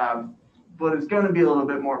MATLAB, but it's going to be a little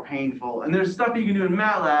bit more painful. And there's stuff you can do in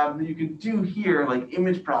MATLAB that you can do here, like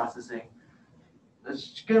image processing.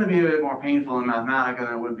 It's going to be a bit more painful in Mathematica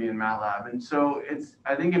than it would be in MATLAB. And so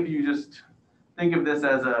I think if you just think of this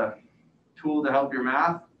as a tool to help your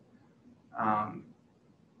math,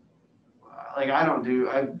 like I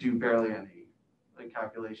do barely any like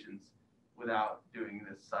calculations without doing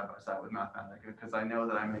this side by side with Mathematica because I know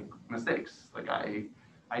that I make mistakes. Like I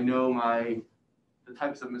know the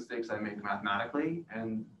types of mistakes I make mathematically,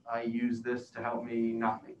 and I use this to help me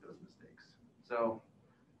not make those mistakes. So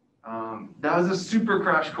that was a super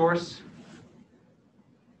crash course.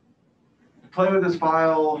 Play with this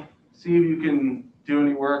file, see if you can do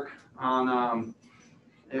any work on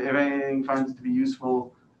if anything finds it to be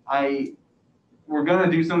useful. We're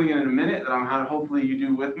gonna do something in a minute that I'm hopefully you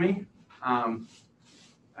do with me, and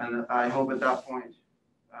I hope at that point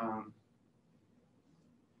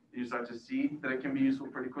you start to see that it can be useful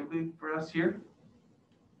pretty quickly for us here.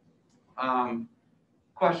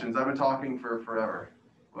 Questions? I've been talking for forever.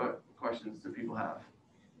 What questions do people have?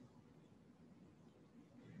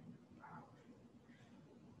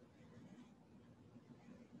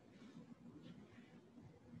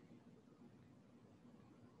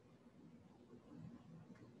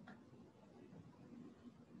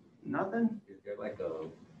 Nothing? Is there like a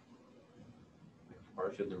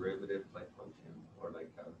partial derivative like function, or like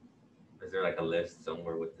is there like a list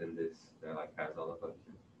somewhere within this that like has all the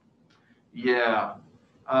functions? Yeah,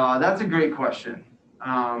 that's a great question.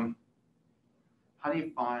 How do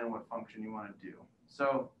you find what function you want to do?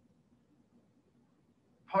 So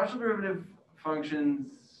partial derivative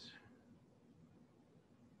functions,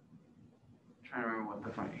 I'm trying to remember what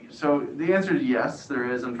the function is. So the answer is yes, there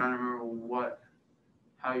is. I'm trying to remember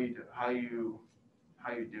how you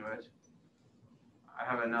do it. I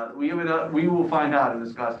have another. We will find out in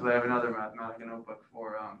this class because I have another Mathematica notebook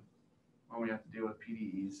for when we have to deal with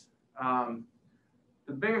PDEs.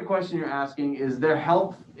 The bigger question you're asking is their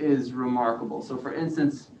help is remarkable. So for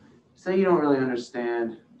instance, say you don't really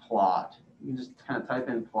understand plot. You can just kind of type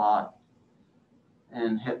in plot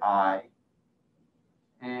and hit I.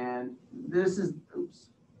 And this is, oops.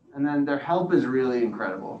 And then their help is really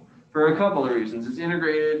incredible for a couple of reasons. It's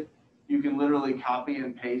integrated. You can literally copy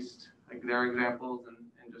and paste like their examples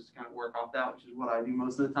and just kind of work off that, which is what I do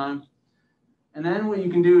most of the time. And then what you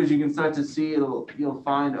can do is you can start to see you'll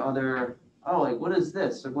find other, oh, like what is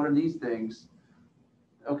this? Like what are these things?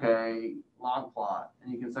 Okay, log plot.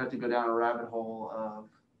 And you can start to go down a rabbit hole of,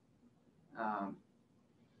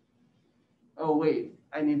 oh wait,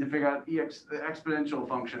 I need to figure out the exponential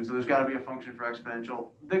function. So there's got to be a function for exponential.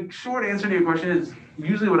 The short answer to your question is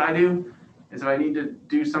usually what I do is if I need to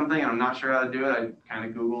do something and I'm not sure how to do it, I kind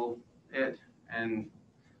of Google it, and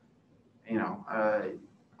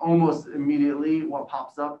almost immediately what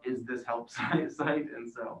pops up is this help site. And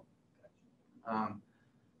so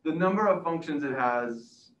the number of functions it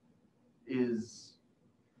has is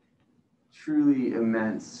truly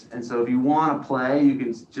immense. And so if you want to play, you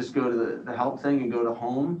can just go to the help thing and go to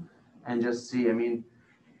home and just see. I mean,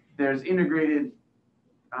 there's integrated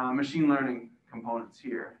machine learning components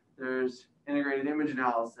here. There's integrated image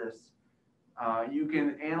analysis. You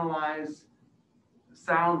can analyze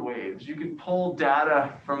sound waves. You can pull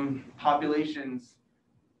data from populations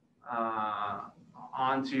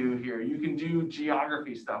onto here. You can do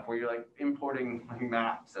geography stuff where you're like importing like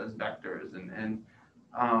maps as vectors and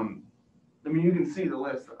I mean, you can see the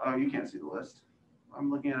list. Oh, you can't see the list. I'm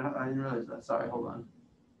looking at it. I didn't realize that. Sorry, hold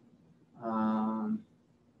on.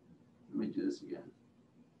 Let me do this again.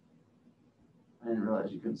 I didn't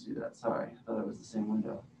realize you couldn't see that. Sorry, I thought it was the same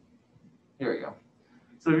window. Here we go.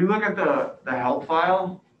 So if you look at the help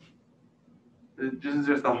file, this is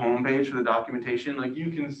just the home page for the documentation. Like you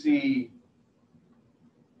can see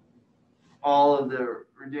all of the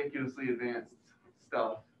ridiculously advanced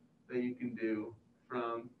stuff that you can do,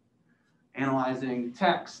 from analyzing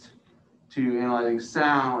text to analyzing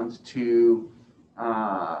sound to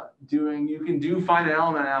you can do finite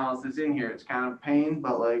element analysis in here. It's kind of a pain,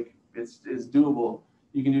 but like it's doable.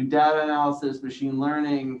 You can do data analysis, machine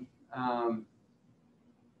learning. I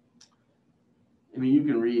mean, you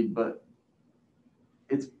can read, but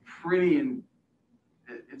it's pretty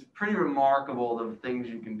remarkable the things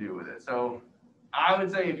you can do with it. So I would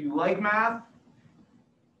say if you like math,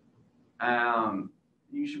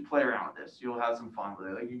 you should play around with this. You'll have some fun with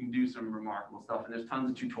it. Like you can do some remarkable stuff, and there's tons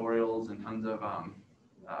of tutorials and tons of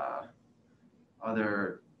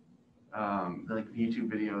other like YouTube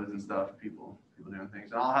videos and stuff. People doing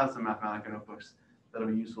things. And I'll have some Mathematica notebooks that'll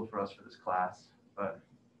be useful for us for this class. But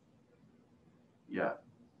yeah,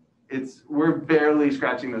 we're barely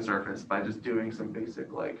scratching the surface by just doing some basic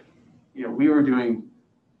we were doing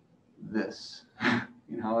this,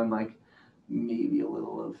 and like maybe a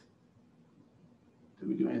little of. Did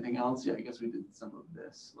we do anything else? Yeah, I guess we did some of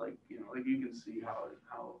this. Like you can see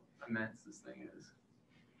how immense this thing is.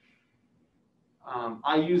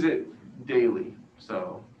 I use it daily,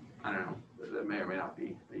 so I don't know. that may or may not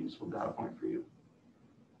be a useful data point for you.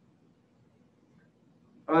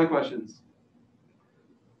 Other questions?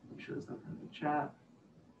 Make sure there's nothing in the chat.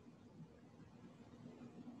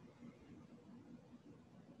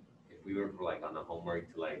 If we were like on the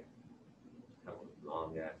homework to like have a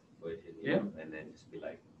long ass equation, Yeah, and then just be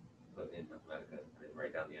like put in Mathematica and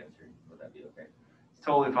write down the answer, would that be okay? It's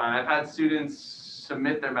totally fine. I've had students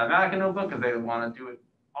submit their Mathematica notebook because they want to do it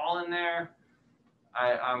all in there.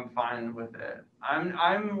 I'm fine with it.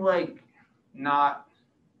 I'm like not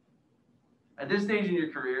at this stage in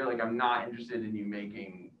your career, like I'm not interested in you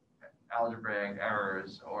making algebraic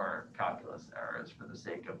errors or calculus errors for the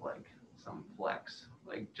sake of like some flex.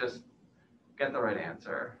 Like just get the right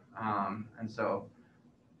answer. And so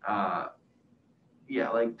yeah,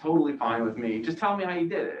 like totally fine with me. Just tell me how you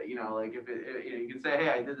did it. You know, like if it you know, you can say, hey,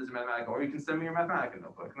 I did this in Mathematica, or you can send me your Mathematica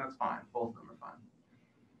notebook, and that's fine. Both of them are fine.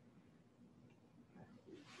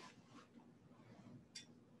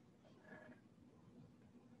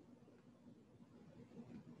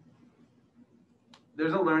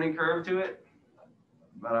 There's a learning curve to it,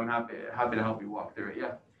 but I'm happy to help you walk through it.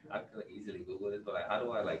 Yeah. I could easily Google it, but like, how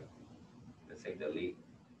do I like, let's say delete?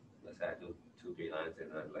 Let's say I do 2-3 lines and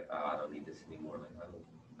I'm like, oh, I don't need this anymore. Like, how do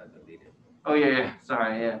I delete it? Oh yeah.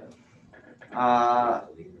 Sorry. Yeah.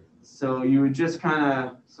 So you would just kind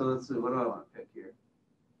of. So let's see. What do I want to pick here?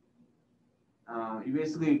 You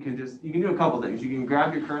basically can you can do a couple things. You can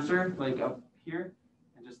grab your cursor like up here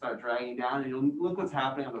and just start dragging down, and you'll look what's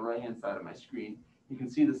happening on the right hand side of my screen. You can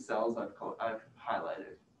see the cells I've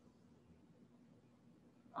highlighted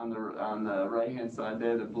on the right hand side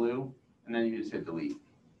there, the blue, and then you just hit delete,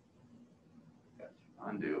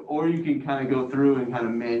 undo, or you can kind of go through and kind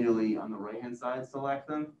of manually on the right hand side select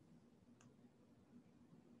them.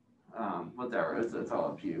 Whatever, it's all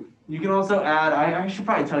up to you. You can also add. I should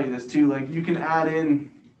probably tell you this too. Like you can add in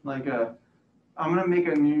like I'm gonna make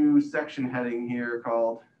a new section heading here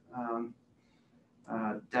called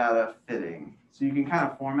data fitting. So you can kind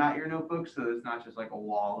of format your notebook so it's not just like a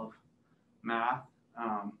wall of math,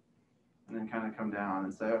 and then kind of come down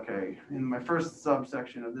and say, okay, in my first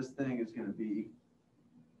subsection of this thing is going to be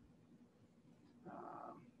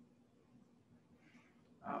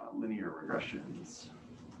linear regressions.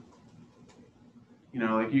 You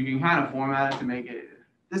know, like you can kind of format it to make it.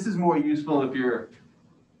 This is more useful if you're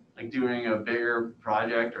like doing a bigger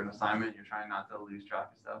project or an assignment. You're trying not to lose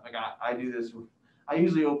track of stuff. Like I do this with. I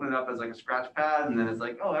usually open it up as like a scratch pad, and then it's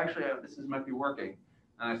like, oh, actually, might be working.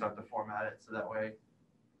 And I start to format it so that way,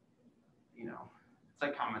 you know, it's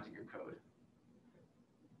like commenting your code.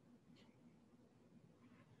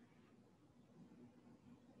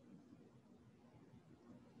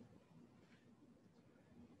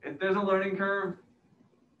 If there's a learning curve,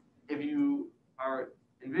 if you are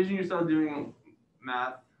envisioning yourself doing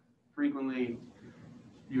math frequently,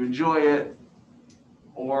 you enjoy it,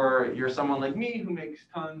 or you're someone like me who makes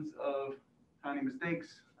tons of tiny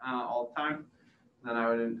mistakes all the time, then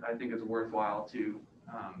I think it's worthwhile to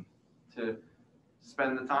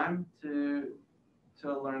spend the time to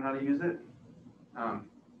learn how to use it.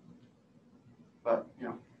 But you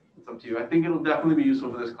know, it's up to you. I think it'll definitely be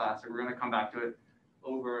useful for this class. We're going to come back to it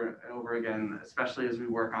over and over again, especially as we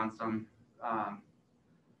work on some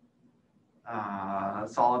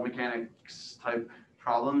solid mechanics type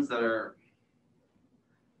problems that are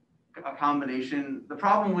a combination. The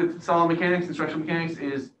problem with solid mechanics and structural mechanics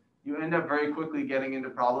is you end up very quickly getting into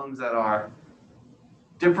problems that are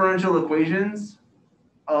differential equations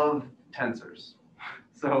of tensors.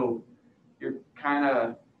 So you're kind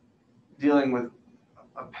of dealing with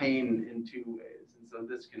a pain in two ways. And so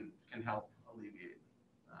this can help alleviate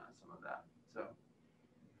some of that. So.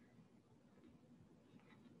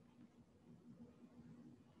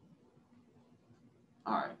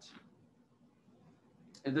 All right.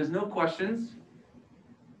 If there's no questions,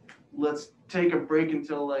 let's take a break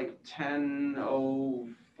until like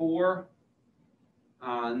 10:04,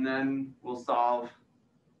 and then we'll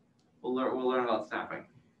learn about snapping.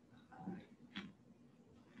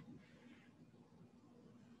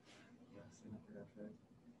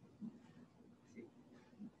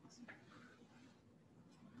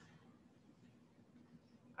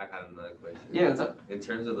 I got another question. Yeah, what's up? In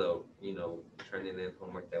terms of the, turning in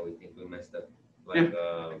homework that we think we messed up, like,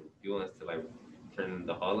 do you want us to like turn in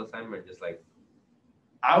the whole assignment or just like?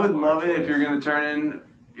 I would love it if you're going to turn in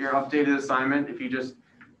your updated assignment. If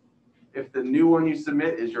the new one you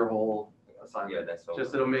submit is your whole assignment. Yeah, that's all.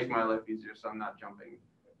 Just it'll make my life easier, so I'm not jumping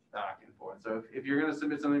back and forth. So if you're going to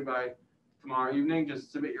submit something by tomorrow evening,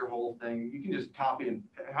 just submit your whole thing. You can just copy and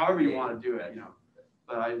however you want to do it,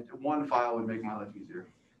 But one file would make my life easier.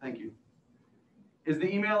 Thank you. Is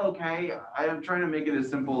the email okay? I am trying to make it as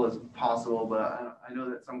simple as possible, but I know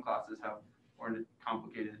that some classes have more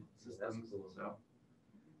complicated systems, so.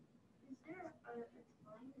 Is there a time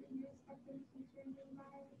that you're expecting teachers in by?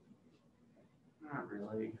 Not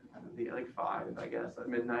really. I don't think, like 5, I guess, at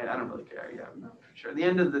midnight. I don't really care. Yeah, I'm not sure. The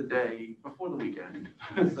end of the day, before the weekend.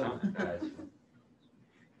 So,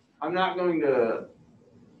 I'm not going to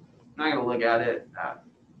look at it at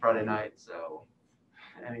Friday night, so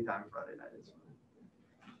anytime Friday night is fine.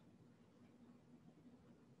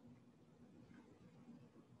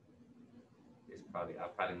 It's probably, I'll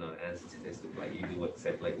probably know the answer to this, like you do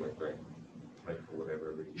accept like work, right? Like for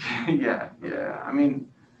whatever reason. Yeah. I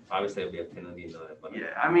mean, Obviously it'll be a penalty, but yeah.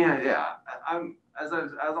 I mean, yeah. I'm as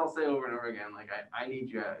I'll say over and over again. Like I need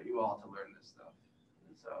you all to learn this stuff,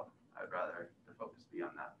 and so I'd rather the focus be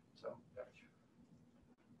on that. So. gotcha.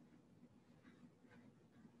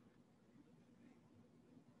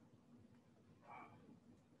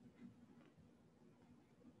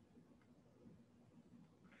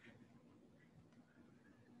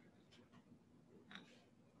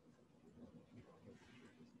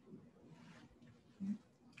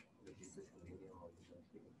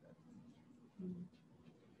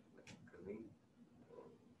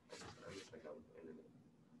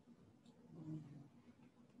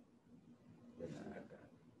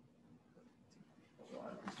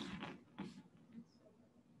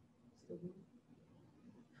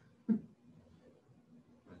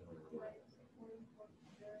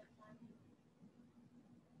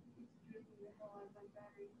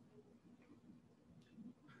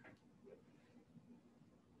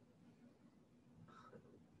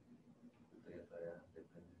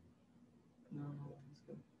 No, it's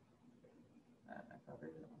good. I covered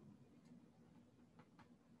it.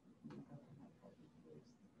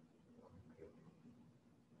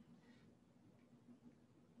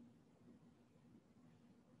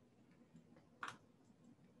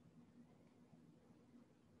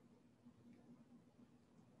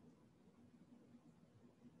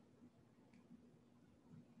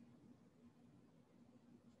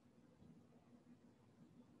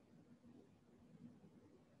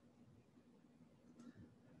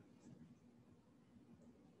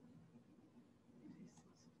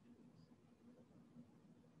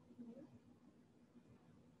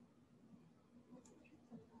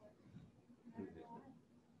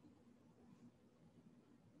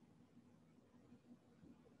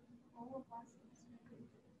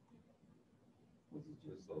 Was it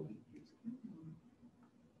just So,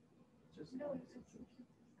 just No, one it's situation?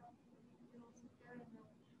 it'll sit there and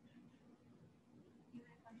they'll,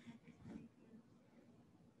 even if I'm campus, they can.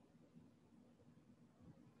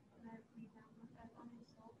 And I read down what I've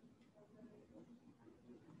uninstalled. That was a big thing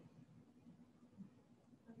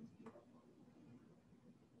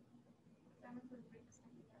that fixed.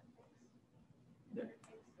 Yeah. It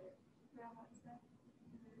fixed it, now what's that?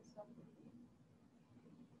 And then it's stopped working.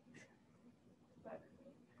 But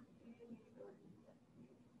you didn't need to go in and do that.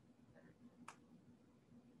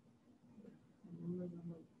 I remember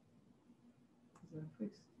I'm like, is that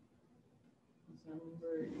fixed? Because I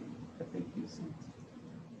remember, I think you sent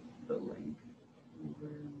the link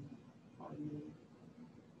over audio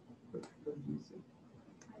for the music.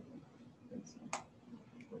 I think so.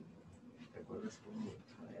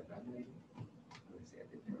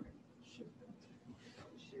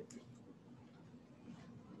 Shit.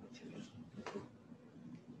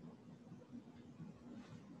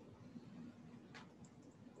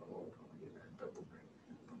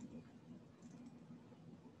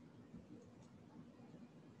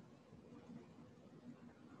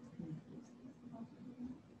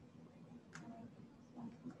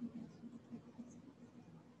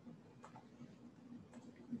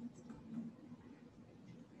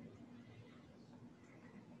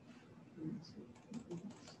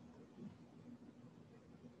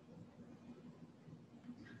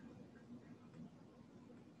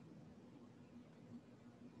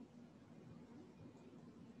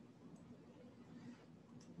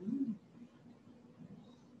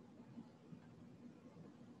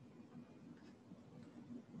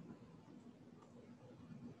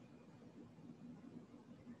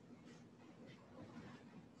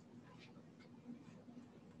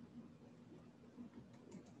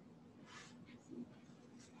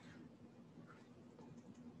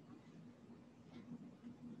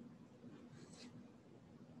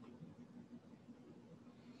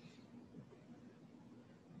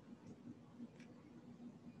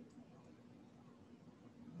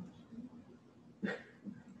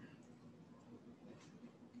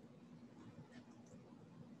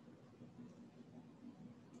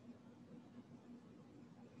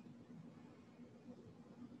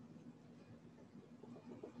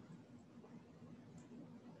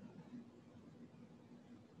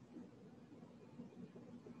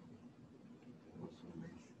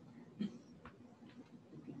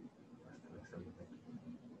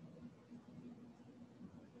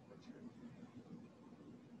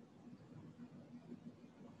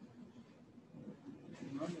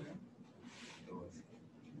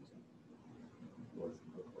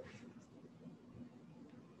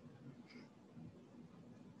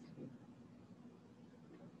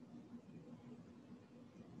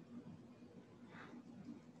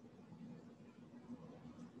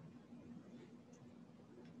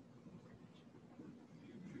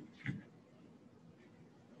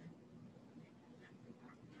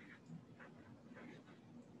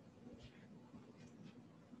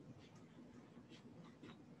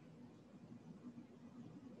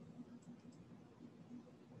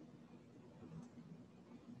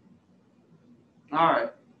 All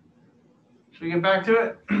right. Should we get back to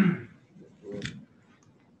it?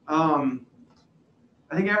 I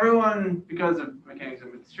think everyone, because of mechanics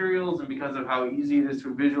of materials and because of how easy it is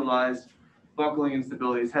to visualize buckling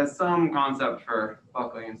instabilities, has some concept for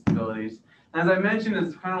buckling instabilities. And as I mentioned,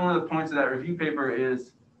 it's kind of one of the points of that review paper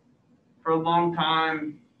is, for a long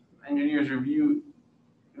time, engineers view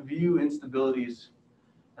instabilities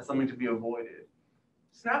as something to be avoided.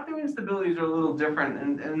 Snap-through instabilities are a little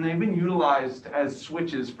different, and they've been utilized as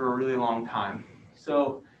switches for a really long time.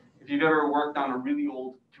 So if you've ever worked on a really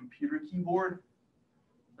old computer keyboard,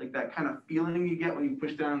 like that kind of feeling you get when you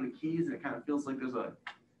push down the keys, and it kind of feels like there's a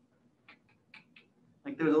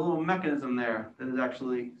little mechanism there that is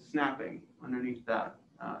actually snapping underneath that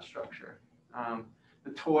structure.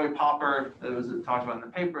 The toy popper that was talked about in the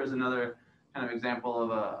paper is another kind of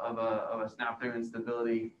example of a snap-through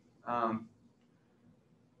instability.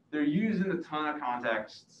 They're used in a ton of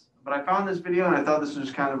contexts, but I found this video and I thought this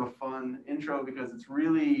was kind of a fun intro because it's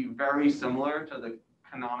really very similar to the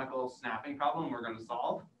canonical snapping problem we're going to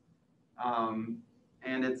solve.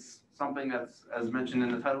 And it's something that's, as mentioned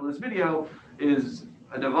in the title of this video, is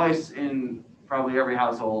a device in probably every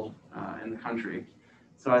household in the country.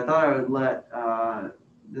 So I thought I would let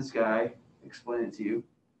this guy explain it to you,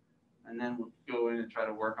 and then we'll go in and try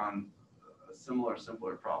to work on a similar,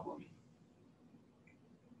 simpler problem.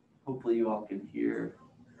 Hopefully you all can hear.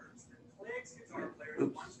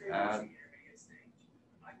 Oops.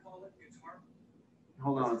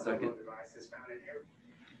 Hold on 1 second.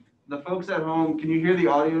 The folks at home, can you hear the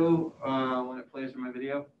audio when it plays from my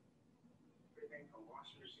video?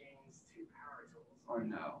 Or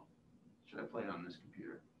no? Should I play it on this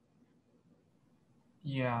computer?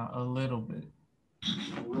 Yeah, a little bit.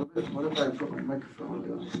 A little bit? What if I put my microphone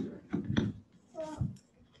down here?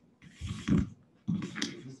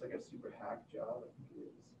 Is this like a super hack job? I think it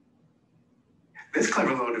is. This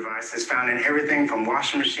clever little device is found in everything from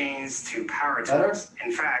washing machines to power tools.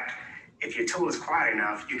 In fact, if your tool is quiet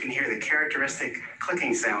enough, you can hear the characteristic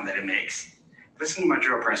clicking sound that it makes. Listen to my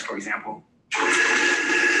drill press, for example.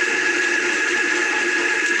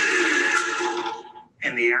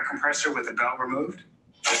 And the air compressor with the belt removed.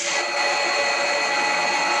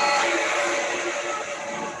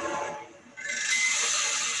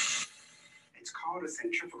 It's called a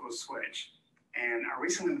centrifugal switch. And I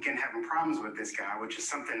recently began having problems with this guy, which is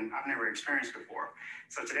something I've never experienced before.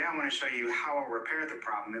 So today I want to show you how I'll repair the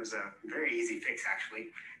problem. It was a very easy fix,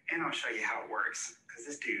 actually. And I'll show you how it works, because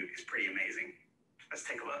this dude is pretty amazing. Let's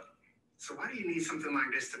take a look. So why do you need something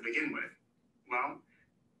like this to begin with? Well,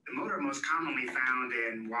 the motor most commonly found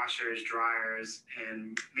in washers, dryers,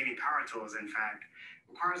 and many power tools, in fact,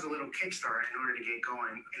 requires a little kickstart in order to get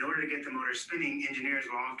going. In order to get the motor spinning, engineers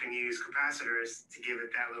will often use capacitors to give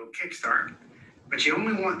it that little kickstart. But you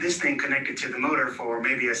only want this thing connected to the motor for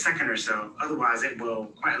maybe a second or so, otherwise it will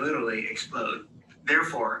quite literally explode.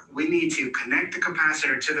 Therefore, we need to connect the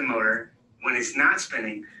capacitor to the motor when it's not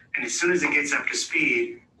spinning, and as soon as it gets up to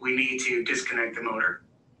speed, we need to disconnect the motor,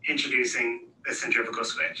 introducing the centrifugal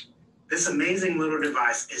switch. This amazing little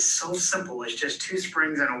device is so simple, it's just 2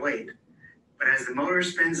 springs and a weight. But as the motor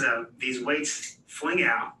spins up, these weights fling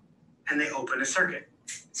out and they open a circuit.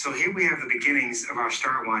 So here we have the beginnings of our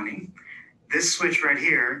start winding. This switch right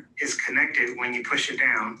here is connected when you push it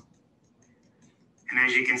down. And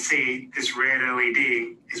as you can see, this red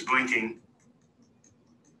LED is blinking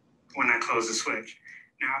when I close the switch.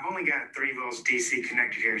 Now I've only got 3 volts DC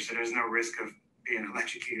connected here, so there's no risk of being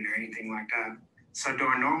electrocuted or anything like that. So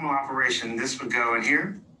during normal operation, this would go in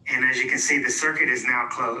here. And as you can see, the circuit is now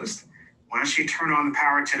closed. Once you turn on the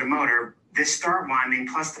power to the motor, this start winding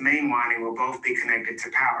plus the main winding will both be connected to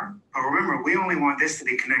power. But remember, we only want this to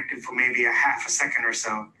be connected for maybe a half a second or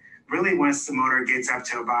so. Really, once the motor gets up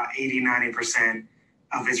to about 80–90%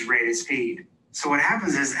 of its rated speed. So what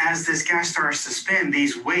happens is, as this guy starts to spin,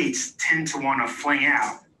 these weights tend to want to fling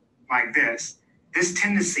out like this. This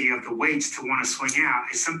tendency of the weights to want to swing out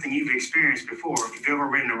is something you've experienced before. If you've ever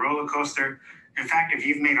ridden a roller coaster, in fact, if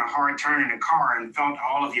you've made a hard turn in a car and felt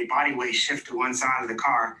all of your body weight shift to one side of the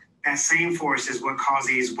car, that same force is what causes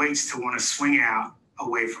these weights to want to swing out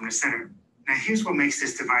away from the center. Now, here's what makes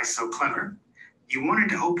this device so clever. You want it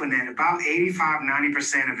to open at about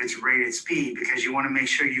 85–90% of its rated speed because you want to make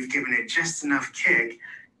sure you've given it just enough kick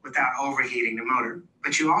without overheating the motor.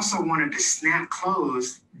 But you also want it to snap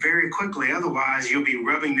closed very quickly, otherwise you'll be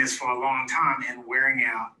rubbing this for a long time and wearing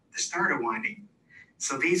out the starter winding.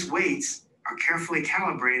 So these weights are carefully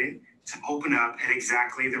calibrated to open up at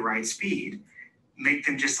exactly the right speed. Make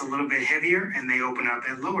them just a little bit heavier and they open up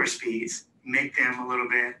at lower speeds. Make them a little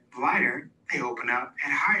bit lighter, they open up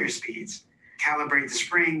at higher speeds. calibrate the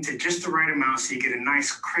spring to just the right amount so you get a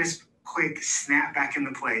nice, crisp, quick snap back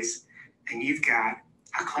into place. And you've got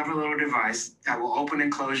a clever little device that will open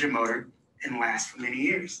and close your motor and last for many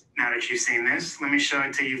years. Now that you've seen this, let me show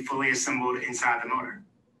it to you fully assembled inside the motor.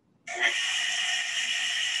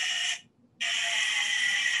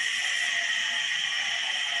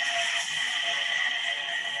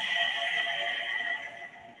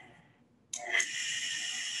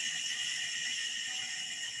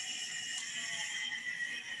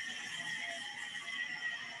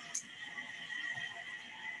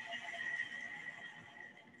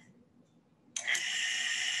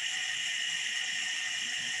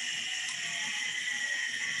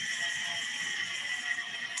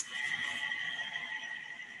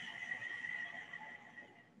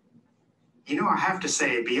 You know, I have to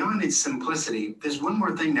say, beyond its simplicity, there's one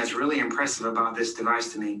more thing that's really impressive about this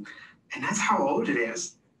device to me, and that's how old it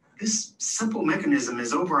is. This simple mechanism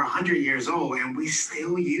is over 100 years old, and we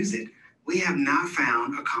still use it. We have not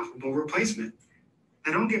found a comparable replacement.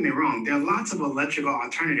 Now, don't get me wrong, there are lots of electrical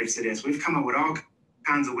alternatives to this. We've come up with all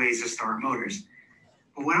kinds of ways to start motors.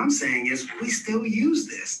 But what I'm saying is we still use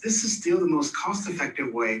this. This is still the most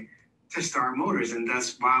cost-effective way to start motors, and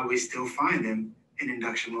that's why we still find them in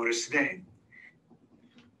induction motors today.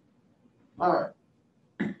 All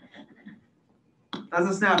right. That's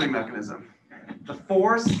a snapping mechanism. The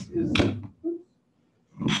force is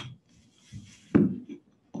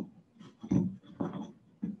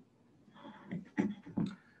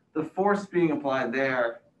the force being applied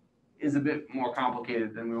there is a bit more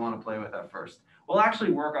complicated than we want to play with at first. We'll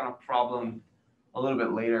actually work on a problem a little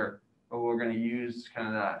bit later where we're going to use kind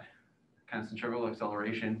of that kind of centrifugal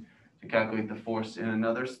acceleration to calculate the force in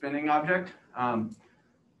another spinning object.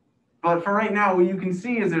 But for right now, what you can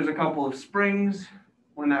see is there's a couple of springs.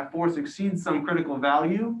 When that force exceeds some critical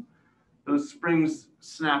value, those springs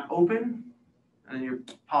snap open and you're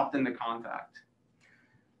popped into contact.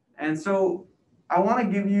 And so I want to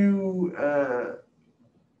give you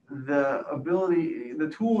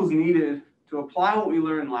the tools needed to apply what we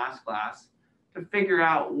learned last class to figure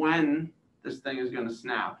out when this thing is going to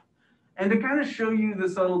snap. And to kind of show you the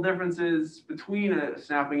subtle differences between a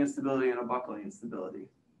snapping instability and a buckling instability.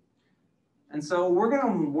 And so we're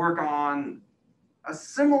going to work on a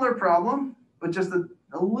similar problem, but just a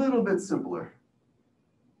little bit simpler.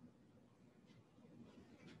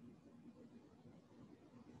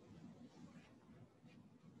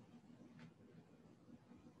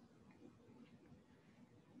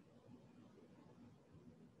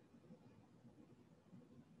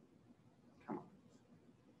 Come on.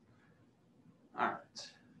 All right.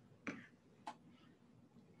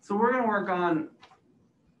 So we're going to work on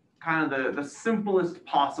kind of the simplest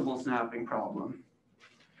possible snapping problem.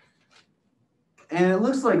 And it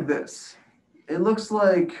looks like this. It looks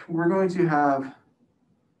like we're going to have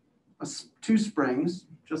two springs,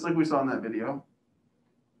 just like we saw in that video.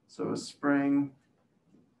 So a spring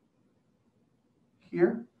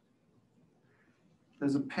here.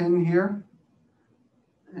 There's a pin here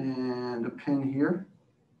and a pin here.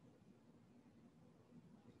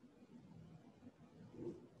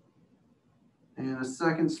 And a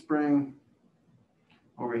second spring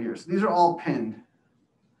over here. So these are all pinned.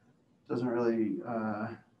 Doesn't really,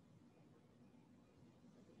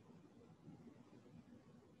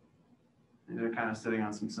 they're kind of sitting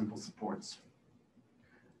on some simple supports.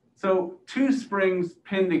 So two springs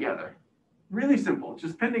pinned together. Really simple,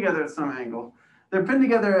 just pinned together at some angle. They're pinned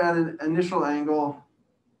together at an initial angle,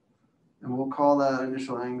 and we'll call that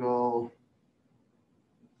initial angle.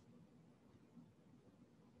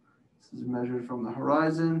 This is measured from the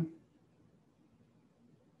horizon.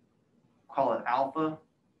 Call it alpha.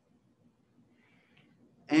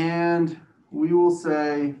 And we will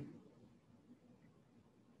say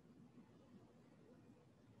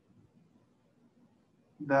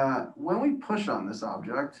that when we push on this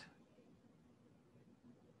object,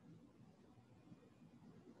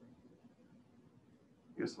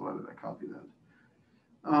 I guess why did I copy that?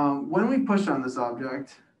 When we push on this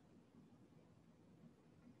object,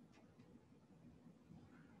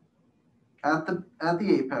 at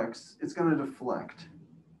the apex, it's going to deflect.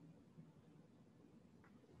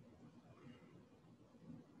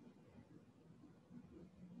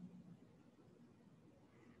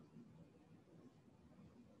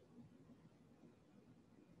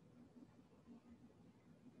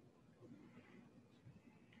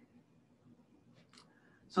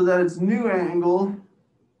 So that its new angle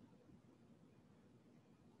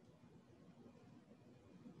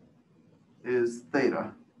is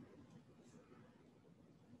theta.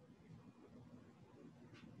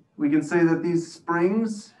 We can say that these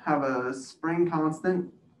springs have a spring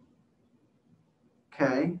constant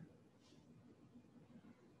K.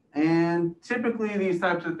 And typically these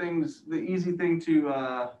types of things, the easy thing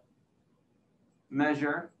to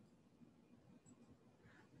measure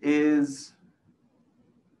is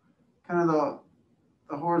kind of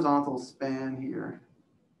the horizontal span here.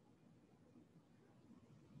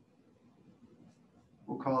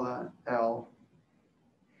 We'll call that L.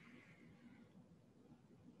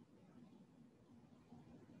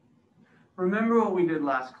 Remember what we did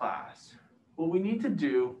last class. What we need to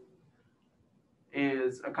do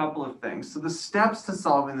is a couple of things. So the steps to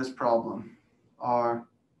solving this problem are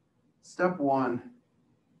step 1,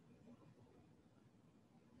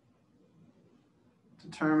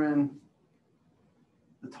 determine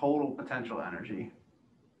the total potential energy.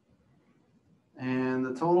 And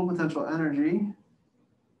the total potential energy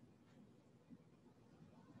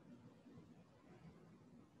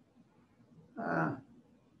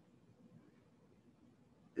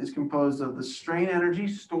is composed of the strain energy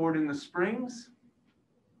stored in the springs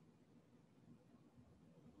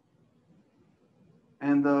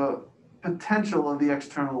and the potential of the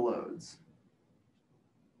external loads.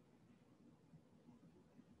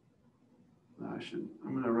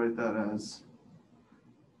 I'm going to write that as,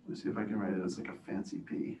 let me see if I can write it as like a fancy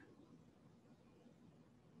P,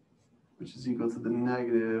 which is equal to the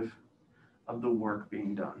negative of the work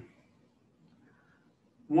being done.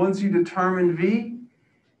 Once you determine V,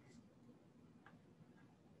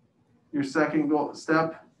 your second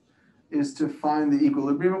step is to find the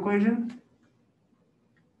equilibrium equation.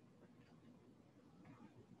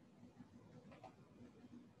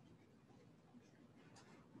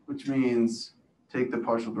 Which means take the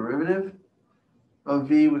partial derivative of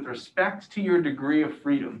V with respect to your degree of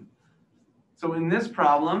freedom. So in this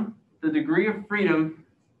problem, the degree of freedom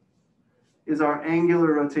is our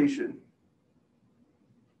angular rotation.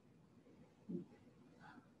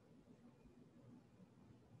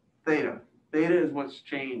 Theta. Theta is what's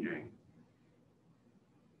changing.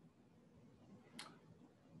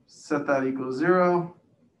 Set that equals 0.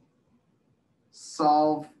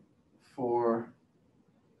 Solve for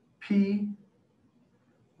P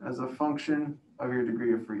as a function of your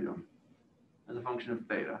degree of freedom, as a function of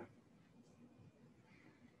theta.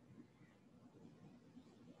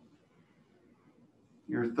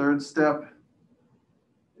 Your third step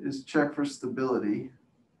is check for stability,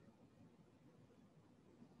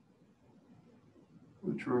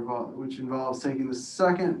 which involves taking the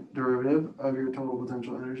second derivative of your total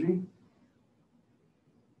potential energy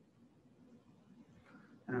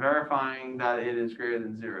and verifying that it is greater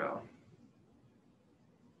than 0.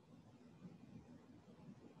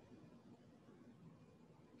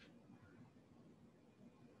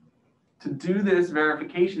 To do this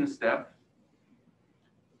verification step,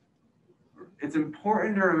 it's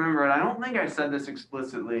important to remember, and I don't think I said this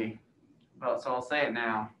explicitly, but so I'll say it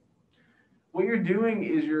now. What you're doing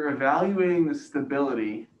is you're evaluating the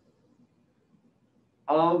stability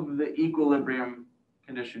of the equilibrium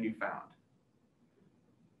condition you found.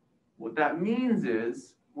 What that means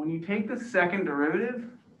is when you take the second derivative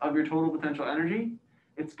of your total potential energy,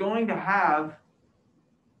 it's going to have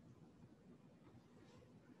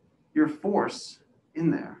your force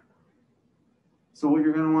in there. So what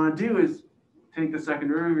you're going to want to do is take the second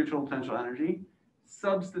derivative of your total potential energy,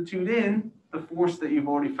 substitute in the force that you've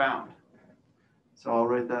already found. So I'll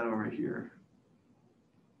write that over here.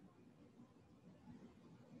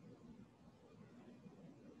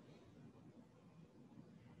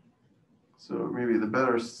 So maybe the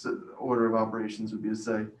better order of operations would be to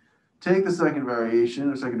say, take the second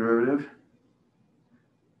variation or second derivative,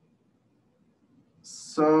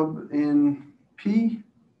 sub in P,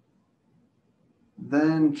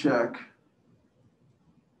 then check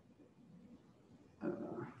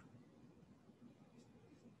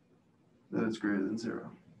that it's greater than 0.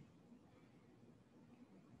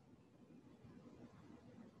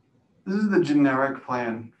 This is the generic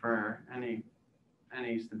plan for any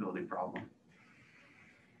stability problem.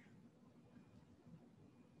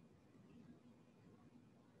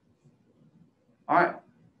 All right,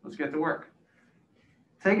 let's get to work.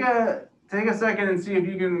 Take a second and see if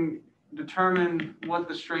you can determine what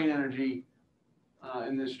the strain energy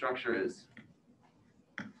in this structure is.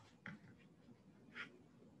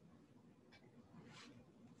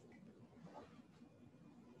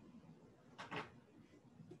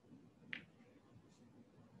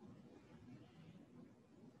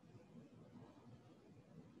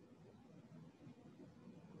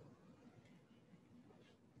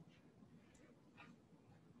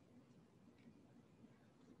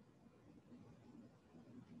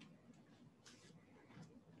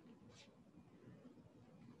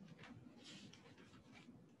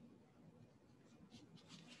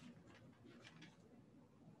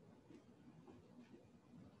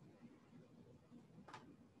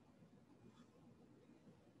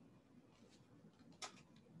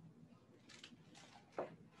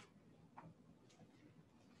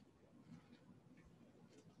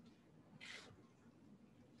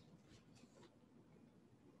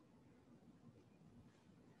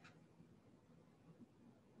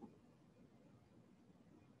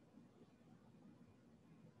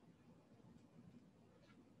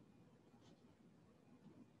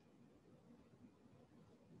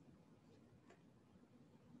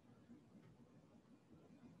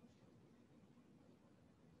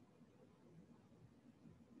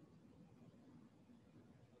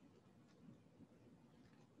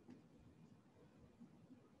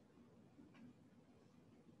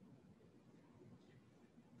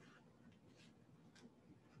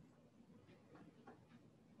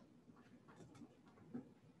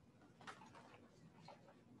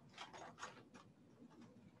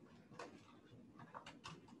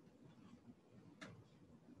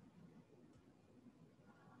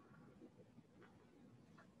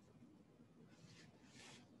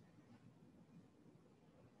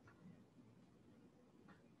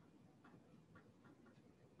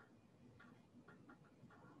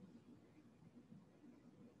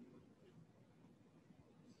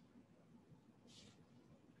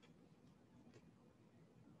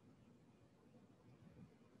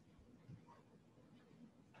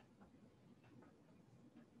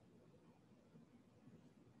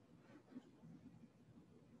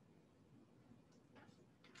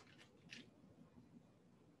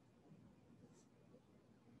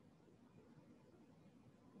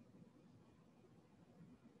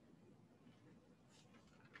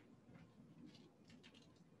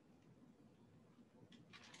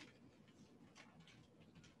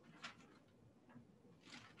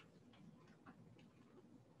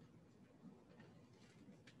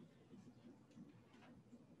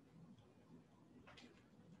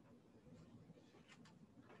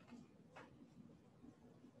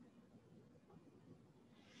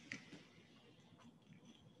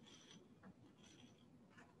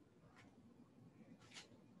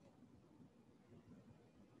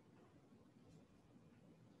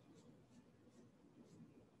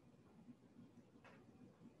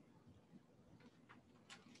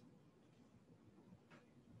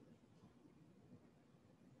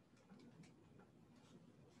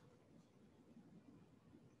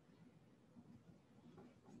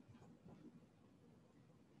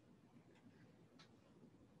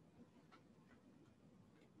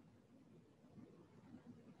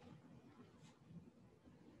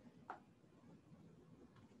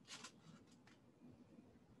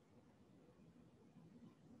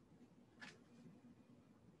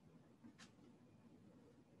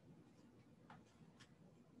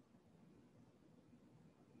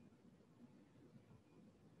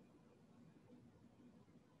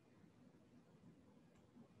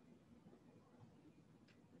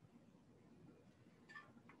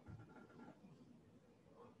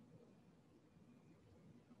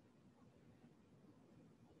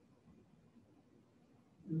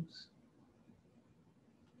 Oops.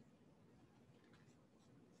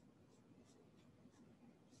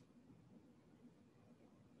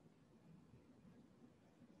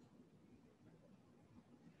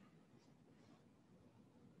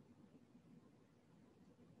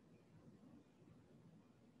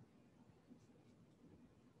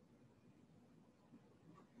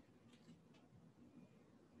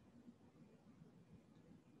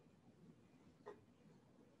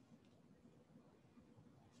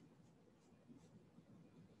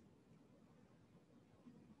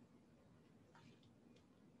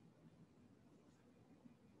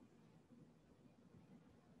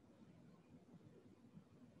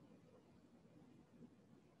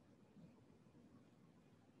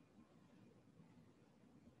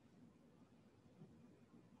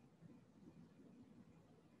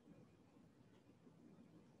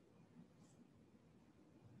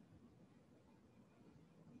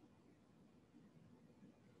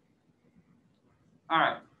 All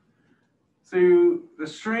right. So the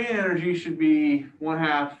strain energy should be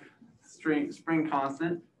 1/2 spring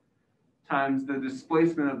constant times the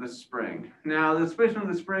displacement of the spring. Now, the displacement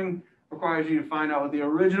of the spring requires you to find out what the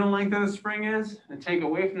original length of the spring is and take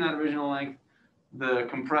away from that original length the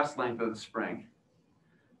compressed length of the spring.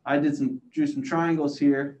 I drew some triangles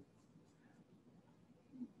here.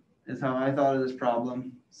 Is how I thought of this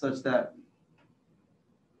problem, such that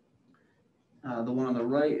the one on the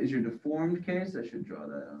right is your deformed case. I should draw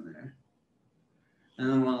that on there. And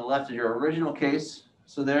then the one on the left is your original case.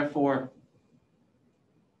 So therefore,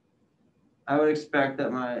 I would expect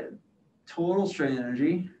that my total strain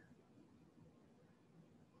energy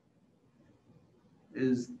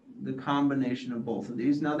is the combination of both of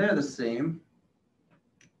these. Now they're the same.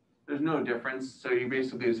 There's no difference. So you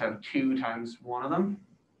basically just have 2 times one of them.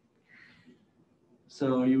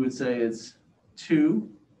 So you would say it's 2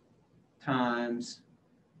 times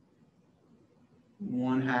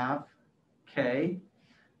 1/2 K.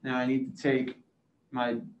 Now I need to take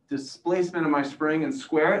my displacement of my spring and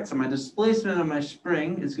square it. So my displacement of my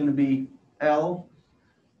spring is going to be L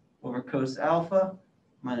over cos alpha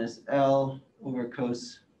minus L over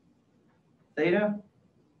cos theta,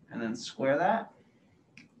 and then square that.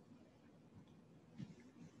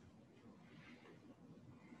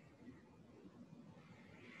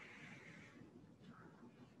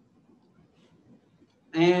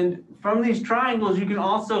 And from these triangles, you can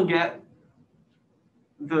also get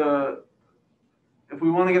if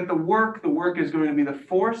we want to get the work is going to be the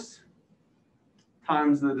force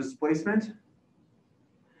times the displacement.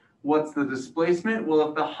 What's the displacement? Well,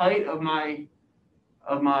 if the height of my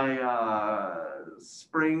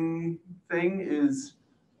spring thing is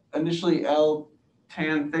initially L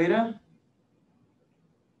tan theta,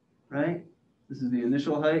 right? This is the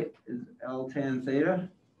initial height, is L tan theta.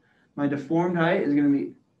 My deformed height is going to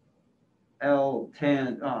be L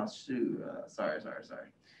tan, sorry.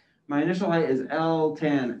 My initial height is L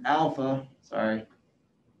tan alpha, sorry.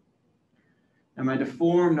 And my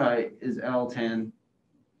deformed height is L tan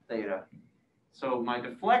theta. So my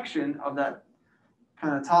deflection of that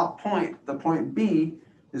kind of top point, the point B,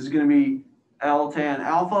 is going to be L tan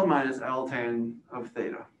alpha minus L tan of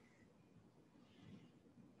theta.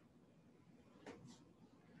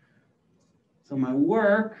 So my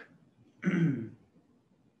work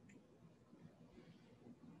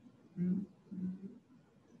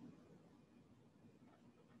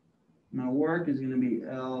is going to be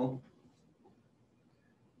L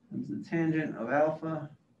times the tangent of alpha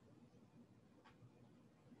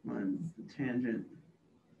minus the tangent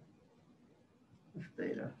of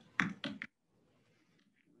theta.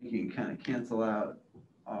 You can kind of cancel out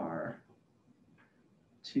R2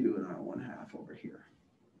 and R1/2 over here.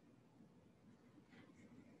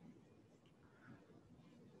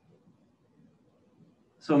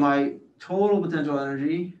 So my total potential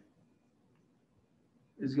energy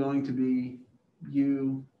is going to be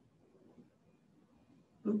U,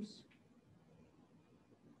 it's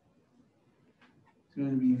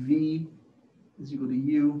going to be V is equal to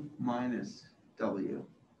U minus W,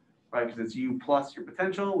 right? Because it's U plus your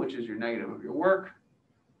potential, which is your negative of your work.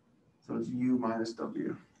 So it's U minus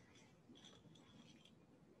W.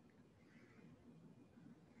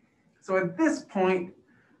 So at this point,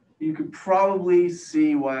 you could probably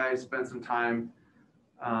see why I spent some time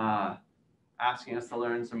asking us to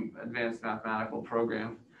learn some advanced mathematical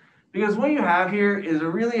program. Because what you have here is a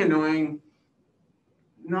really annoying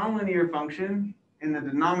nonlinear function in the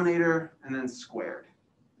denominator and then squared.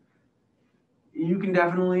 You can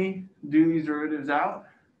definitely do these derivatives out.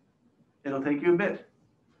 It'll take you a bit.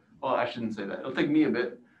 Well, I shouldn't say that. It'll take me a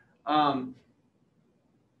bit.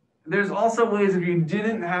 There's also ways if you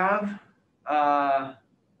didn't have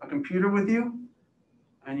a computer with you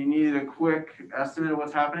and you needed a quick estimate of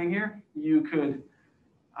what's happening here, you could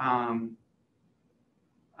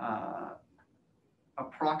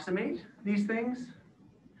approximate these things.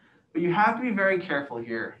 But you have to be very careful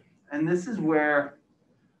here. And this is where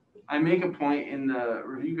I make a point in the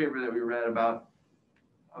review paper that we read about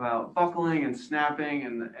buckling and snapping,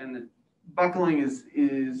 and the buckling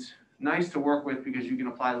is nice to work with because you can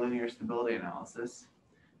apply linear stability analysis,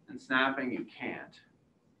 and snapping you can't.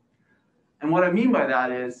 And what I mean by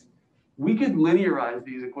that is we could linearize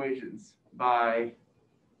these equations by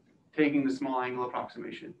taking the small angle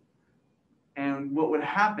approximation. And what would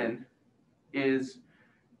happen is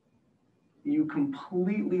you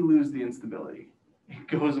completely lose the instability. It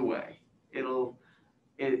goes away. It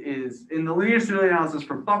is in the linear stability analysis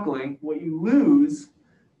for buckling, what you lose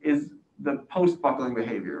is the post-buckling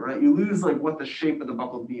behavior, right? You lose like what the shape of the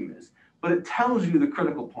buckled beam is, but it tells you the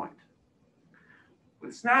critical point.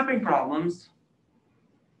 With snapping problems,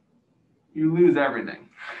 you lose everything.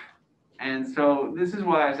 And so this is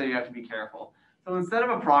why I say you have to be careful. So instead of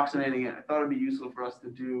approximating it, I thought it'd be useful for us to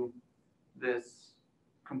do this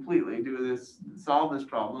completely, solve this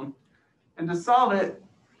problem. And to solve it,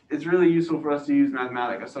 it's really useful for us to use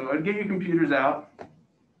Mathematica. So I'd get your computers out.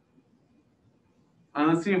 And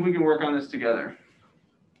let's see if we can work on this together.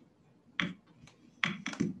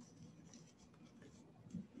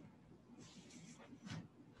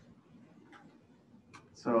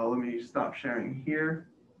 So let me stop sharing here.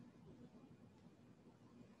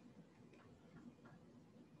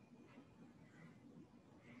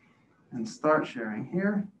 And start sharing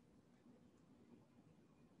here.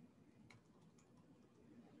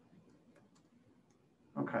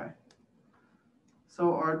 Okay.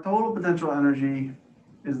 So our total potential energy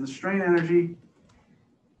is the strain energy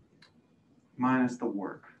minus the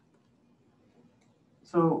work.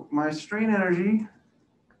 So my strain energy,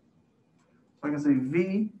 so I can say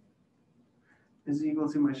V is equal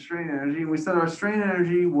to my strain energy. And we said our strain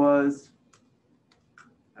energy was,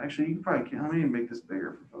 actually, you can probably, let me make this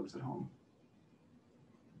bigger for folks at home.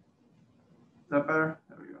 Is that better?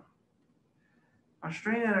 There we go. Our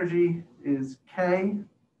strain energy is K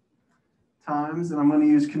times, and I'm going to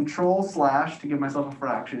use control slash to give myself a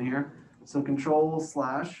fraction here. So control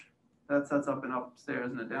slash, that sets up an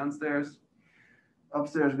upstairs and a downstairs.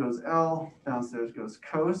 Upstairs goes L, downstairs goes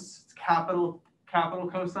cos. It's capital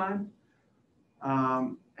cosine.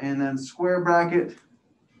 And then square bracket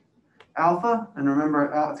alpha. And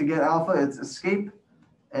remember, to get alpha, it's escape,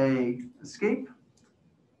 escape.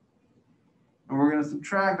 And we're going to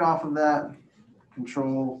subtract off of that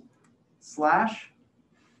control slash.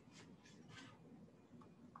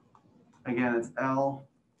 Again, it's L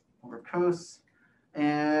over cos.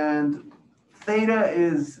 And theta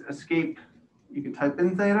is escape. You can type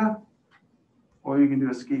in theta, or you can do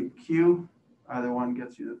escape Q. Either one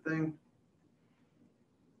gets you the thing.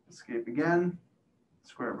 Escape again,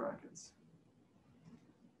 square brackets.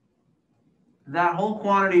 That whole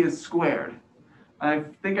quantity is squared. I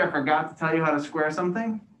think I forgot to tell you how to square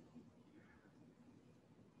something.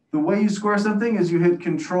 The way you square something is you hit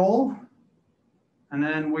control, and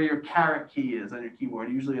then where your caret key is on your keyboard.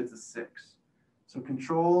 Usually it's a 6. So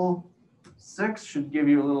control 6 should give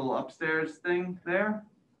you a little upstairs thing there.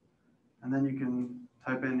 And then you can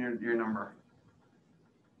type in your number.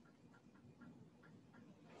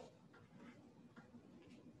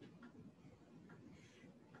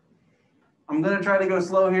 I'm going to try to go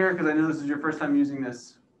slow here because I know this is your first time using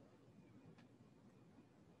this.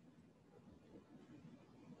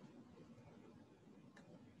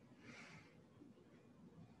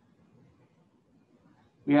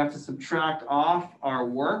 We have to subtract off our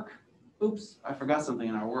work. Oops, I forgot something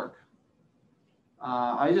in our work.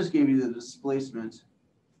 I just gave you the displacement.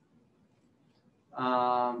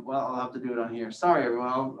 Well, I'll have to do it on here. Sorry, everyone.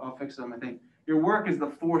 I'll fix it on my thing. Your work is the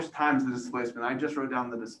force times the displacement. I just wrote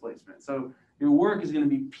down the displacement. So your work is going to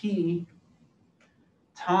be P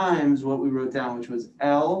times what we wrote down, which was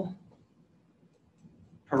L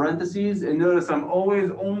parentheses. And notice I'm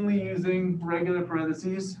always only using regular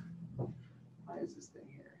parentheses. Why is this thing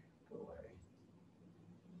here? Go away.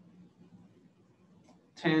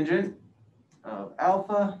 Tangent of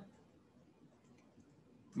alpha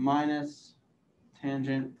minus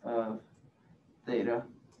tangent of theta,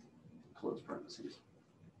 close parentheses.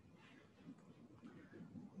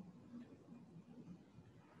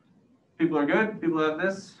 People are good? People have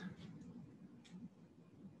this?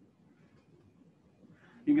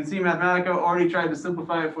 You can see Mathematica already tried to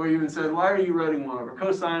simplify it for you and said, why are you writing 1 over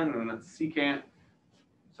cosine? And that's secant.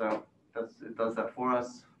 So it does that for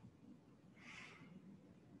us.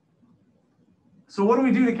 So what do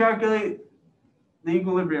we do to calculate the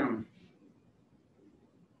equilibrium.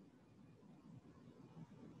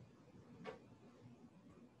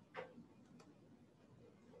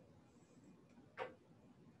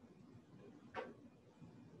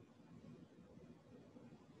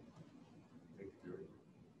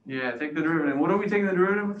 Yeah, take the derivative. What are we taking the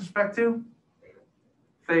derivative with respect to?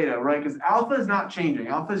 Theta, right? Because alpha is not changing.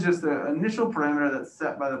 Alpha is just the initial parameter that's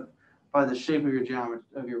set by the shape of your geometry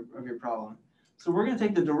of your problem. So we're going to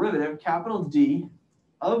take the derivative, capital D,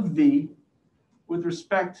 of V with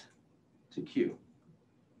respect to Q.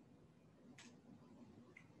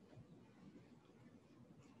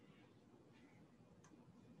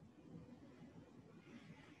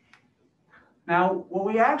 Now, what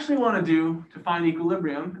we actually want to do to find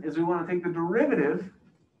equilibrium is we want to take the derivative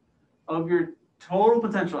of your total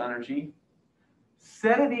potential energy,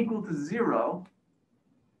 set it equal to 0,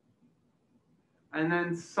 and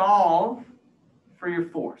then solve for your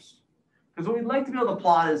force. Because what we'd like to be able to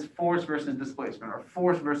plot is force versus displacement, or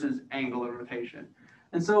force versus angle of rotation.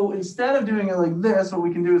 And so instead of doing it like this, what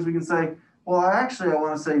we can do is we can say, well, I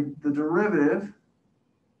want to say the derivative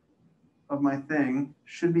of my thing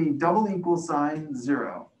should be double equal sign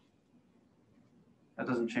 0. That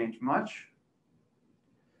doesn't change much.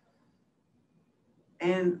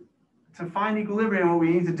 And to find equilibrium, what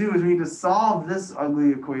we need to do is we need to solve this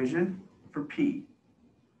ugly equation for P.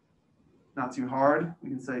 Not too hard. We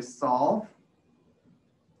can say solve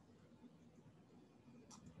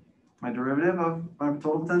my derivative of my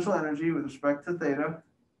total potential energy with respect to theta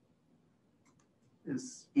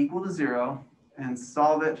is equal to 0, and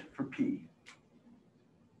solve it for P.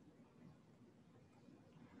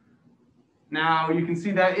 Now you can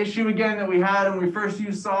see that issue again that we had when we first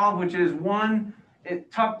used solve, which is 1,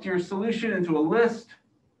 it tucked your solution into a list,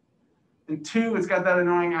 and 2, it's got that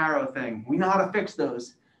annoying arrow thing. We know how to fix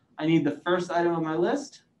those. I need the first item of my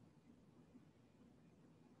list.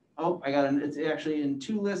 Oh, it's actually in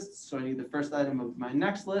 2 lists, so I need the first item of my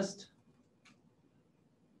next list.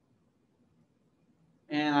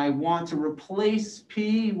 And I want to replace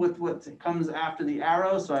P with what comes after the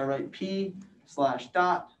arrow, so I write P /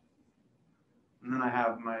 dot, and then I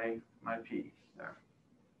have my P there.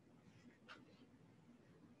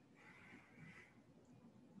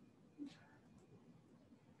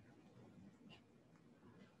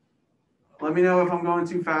 Let me know if I'm going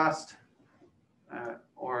too fast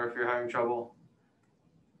or if you're having trouble.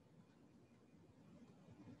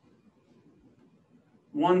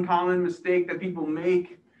 One common mistake that people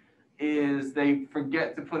make is they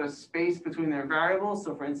forget to put a space between their variables.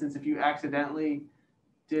 So for instance, if you accidentally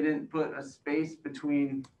didn't put a space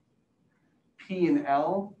between P and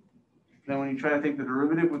L, then when you try to take the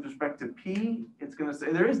derivative with respect to P, it's going to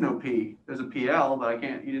say there is no P. There's a PL, but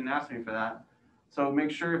you didn't ask me for that. So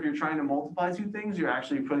make sure if you're trying to multiply 2 things, you're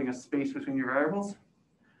actually putting a space between your variables.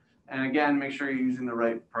 And again, make sure you're using the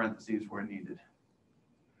right parentheses where needed.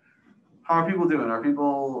 How are people doing? Are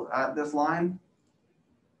people at this line?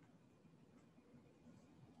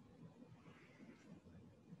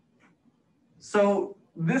 So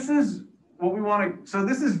this is what we want to, so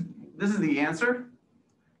this is the answer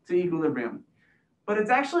to equilibrium. But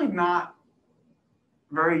it's actually not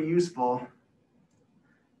very useful,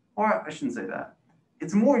 or I shouldn't say that.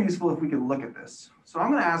 It's more useful if we could look at this. So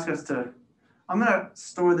I'm going to ask us to, I'm going to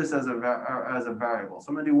store this as a variable. So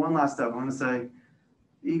I'm going to do one last step. I'm going to say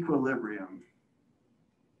equilibrium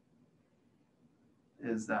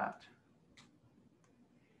is that.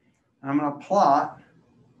 And I'm going to plot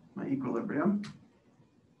my equilibrium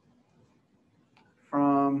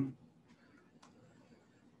from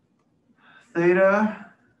theta.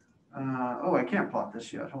 Oh, I can't plot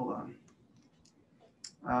this yet. Hold on.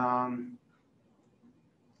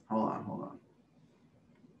 Hold on.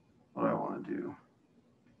 What do I want to do?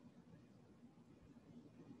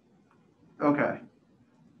 Okay.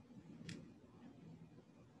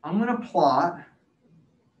 I'm going to plot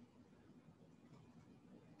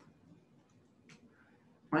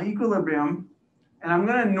my equilibrium, and I'm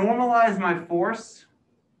going to normalize my force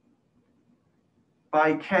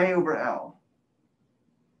by K over L.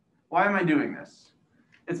 Why am I doing this?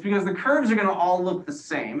 It's because the curves are going to all look the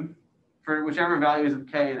same for whichever values of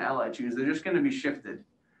K and L I choose. They're just going to be shifted.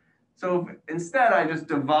 So if instead I just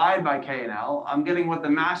divide by K and L, I'm getting what the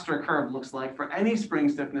master curve looks like for any spring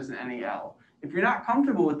stiffness in any L. If you're not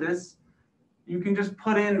comfortable with this, you can just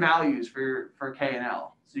put in values for K and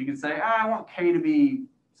L. So you can say, I want K to be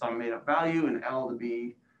some made up value and L to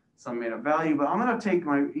be some made up value, but I'm going to take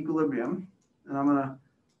my equilibrium and I'm going to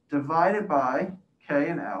divide it by K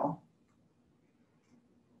and L.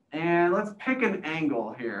 And let's pick an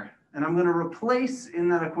angle here. And I'm going to replace in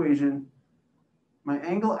that equation my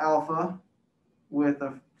angle alpha with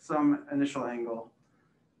some initial angle.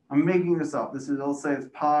 I'm making this up. This is, let's say it's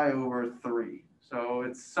pi over 3. So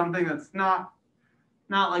it's something that's not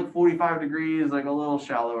like 45 degrees, like a little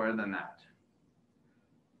shallower than that.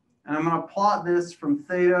 And I'm going to plot this from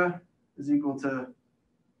theta is equal to,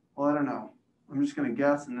 well, I don't know. I'm just going to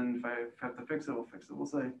guess, and then if I have to fix it, we'll fix it. We'll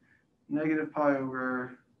say negative pi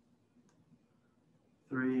over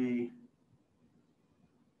 3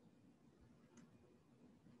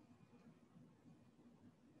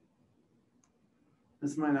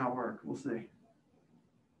 This might not work. We'll see.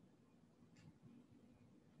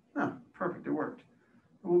 No, perfect. It worked.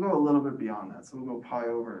 We'll go a little bit beyond that. So we'll go pi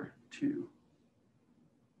over 2.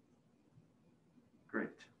 Great.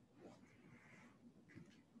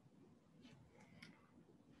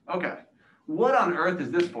 Okay. What on earth is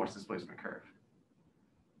this force displacement curve?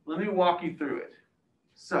 Let me walk you through it.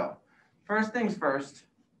 So first things first,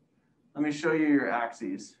 let me show you your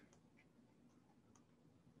axes.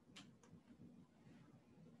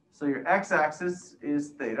 So your x-axis is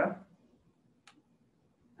theta,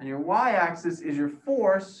 and your y-axis is your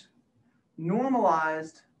force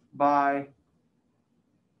normalized by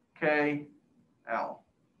KL.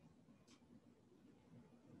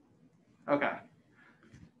 Okay.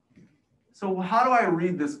 So how do I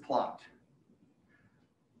read this plot?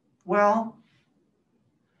 Well,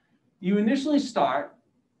 you initially start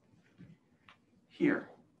here,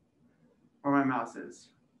 where my mouse is.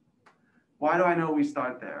 Why do I know we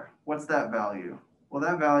start there? What's that value? Well,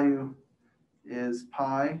 that value is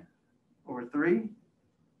pi over 3,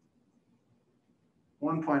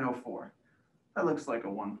 1.04. That looks like a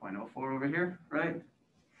 1.04 over here, right?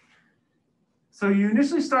 So you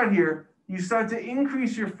initially start here. You start to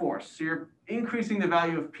increase your force. So you're increasing the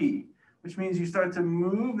value of P, which means you start to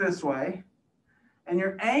move this way, and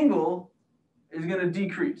your angle is going to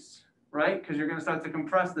decrease, right? Because you're going to start to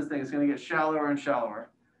compress this thing. It's going to get shallower and shallower.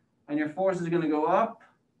 And your force is going to go up.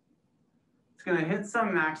 It's going to hit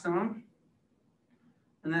some maximum.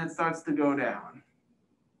 And then it starts to go down.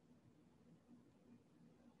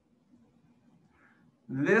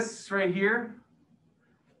 This right here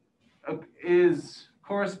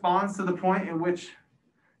corresponds to the point in which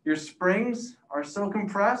your springs are so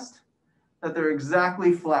compressed that they're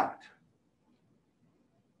exactly flat.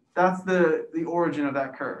 That's the origin of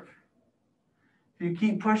that curve. If you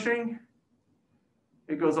keep pushing,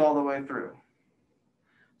 it goes all the way through.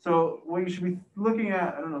 So what you should be looking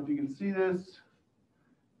at, I don't know if you can see this,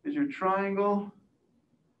 is your triangle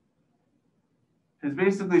is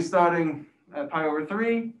basically starting at pi over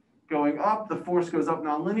 3, going up, the force goes up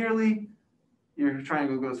non-linearly, your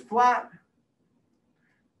triangle goes flat,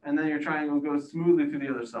 and then your triangle goes smoothly through the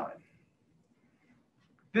other side.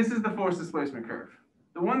 This is the force displacement curve.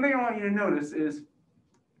 The one thing I want you to notice is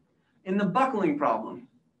in the buckling problem,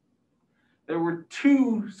 there were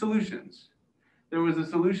 2 solutions. There was a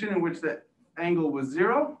solution in which the angle was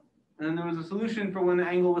 0, and then there was a solution for when the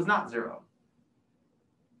angle was not 0.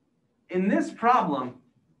 In this problem,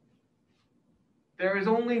 there is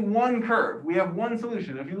only one curve. We have one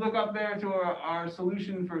solution. If you look up there to our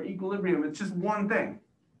solution for equilibrium, it's just one thing.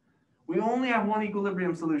 We only have one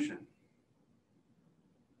equilibrium solution.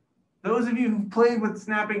 Those of you who've played with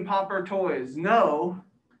snapping popper toys know,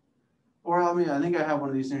 or I think I have one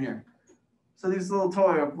of these in here. So these little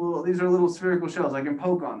these are little spherical shells. I can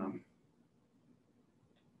poke on them.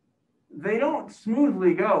 They don't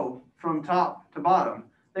smoothly go from top to bottom.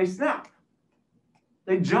 They snap.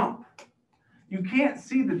 They jump. You can't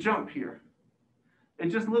see the jump here. It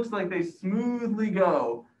just looks like they smoothly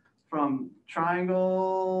go from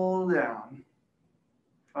triangle down,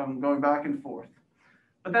 going back and forth.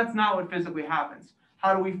 But that's not what physically happens.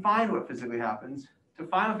 How do we find what physically happens? To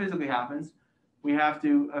find what physically happens, we have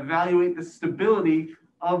to evaluate the stability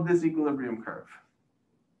of this equilibrium curve.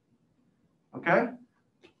 Okay?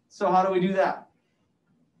 So how do we do that?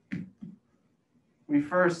 We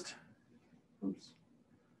first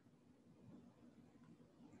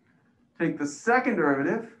take the second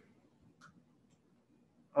derivative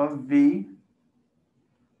of v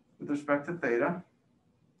with respect to theta.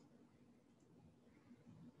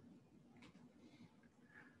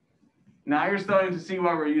 Now you're starting to see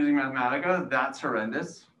why we're using Mathematica. That's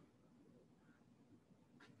horrendous.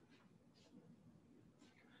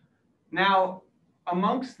 Now,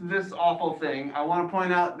 amongst this awful thing, I want to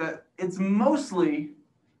point out that it's mostly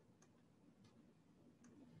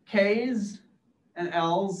K's and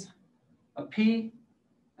L's, a P,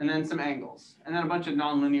 and then some angles, and then a bunch of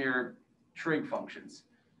nonlinear trig functions.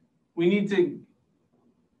 We need to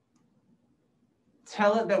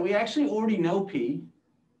tell it that we actually already know P.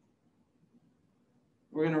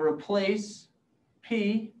 We're going to replace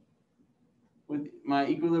P with my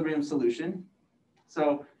equilibrium solution.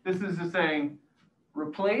 So this is just saying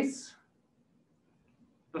replace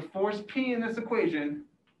the force P in this equation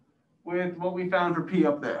with what we found for P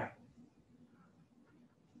up there.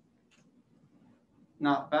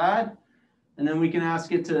 Not bad. And then we can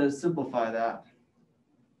ask it to simplify that.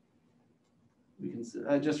 We can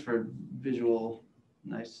just for visual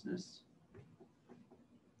niceness.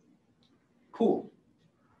 Cool.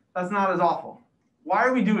 That's not as awful. Why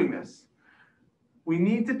are we doing this? We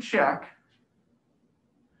need to check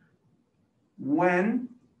when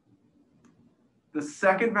the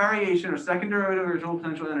second variation or second derivative of your total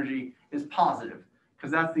potential energy is positive,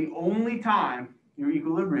 because that's the only time your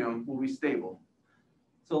equilibrium will be stable.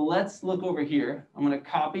 So let's look over here. I'm going to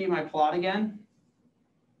copy my plot again.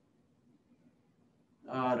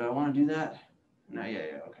 Do I want to do that? No,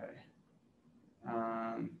 yeah, okay.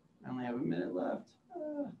 I only have a minute left.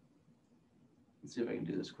 Let's see if I can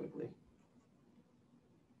do this quickly.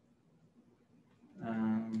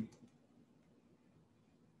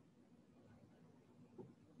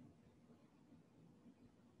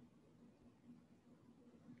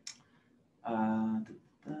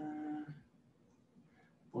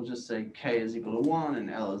 We'll just say K is equal to 1 and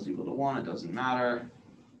L is equal to 1. It doesn't matter.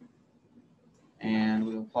 And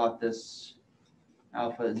we'll plot this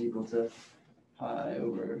alpha is equal to pi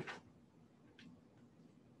over.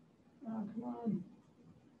 Oh, come on.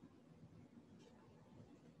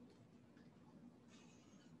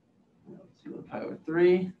 It's equal to pi over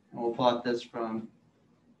 3. And we'll plot this from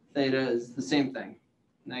theta is the same thing.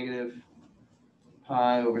 Negative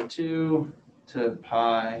pi over 2 to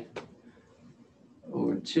pi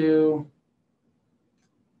over 2.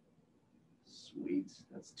 Sweet.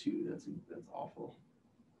 That's 2. That's awful.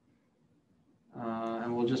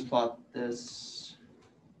 And we'll just plot this.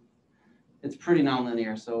 It's pretty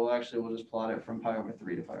nonlinear, so we'll just plot it from pi over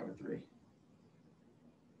 3 to pi over 3.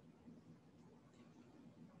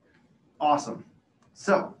 Awesome.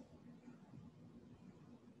 So,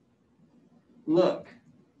 look.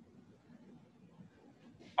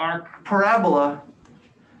 Our parabola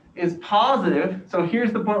is positive. So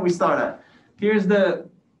here's the point we start at. Here's the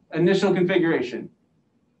initial configuration.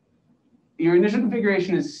 Your initial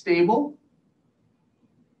configuration is stable.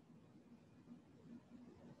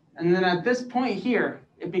 And then at this point here,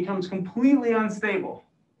 it becomes completely unstable.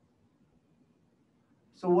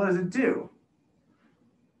 So what does it do?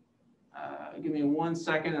 Give me 1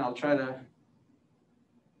 second and I'll try to.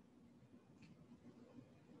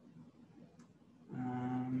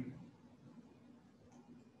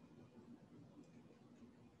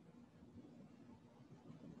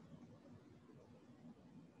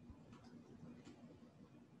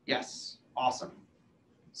 Yes, awesome.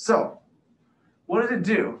 So what does it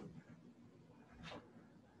do?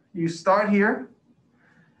 You start here,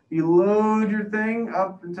 you load your thing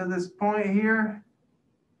up into this point here,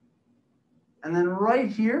 and then right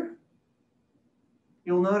here,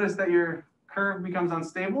 you'll notice that your curve becomes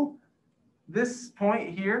unstable. This point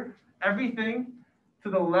here, everything to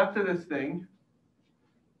the left of this thing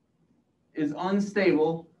is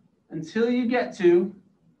unstable until you get to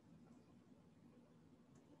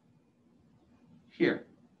here.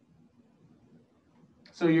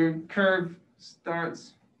 So your curve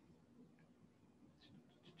starts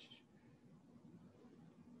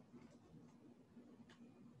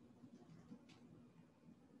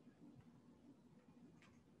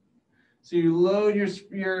so you load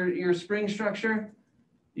your spring structure,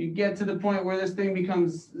 you get to the point where this thing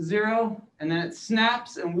becomes 0, and then it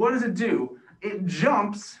snaps, and what does it do? It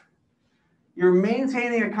jumps. You're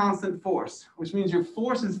maintaining a constant force, which means your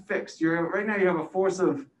force is fixed. Right now you have a force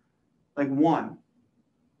of like 1.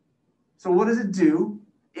 So what does it do?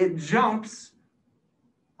 It jumps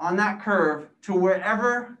on that curve to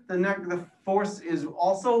wherever the force is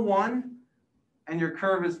also 1, and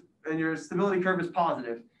your stability curve is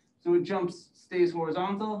positive. So it stays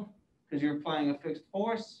horizontal because you're applying a fixed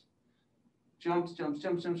force. Jumps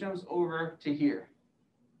over to here.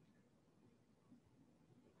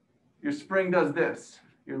 Your spring does this.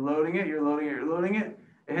 You're loading it.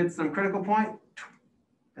 It hits some critical point,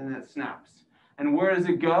 and then it snaps. And where does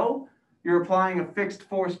it go? You're applying a fixed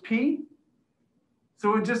force P.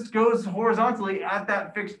 So it just goes horizontally at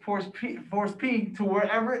that fixed force P to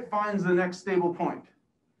wherever it finds the next stable point.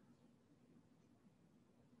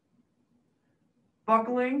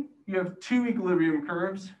 Buckling, you have 2 equilibrium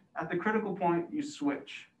curves. At the critical point, you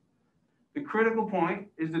switch. The critical point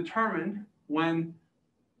is determined when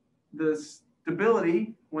the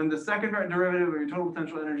stability, when the second derivative of your total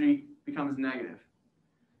potential energy becomes negative.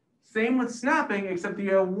 Same with snapping, except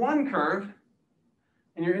you have 1 curve,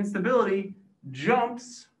 and your instability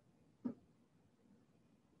jumps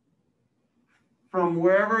from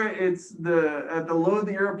wherever it's at the load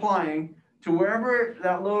that you're applying to wherever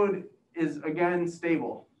that load is again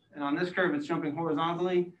stable. And on this curve, it's jumping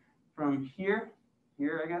horizontally from here,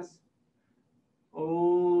 I guess,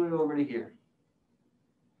 all the way over to here.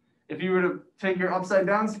 If you were to take your upside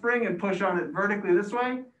down spring and push on it vertically this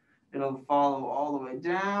way, it'll follow all the way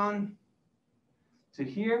down to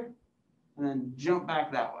here and then jump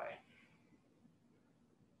back that way.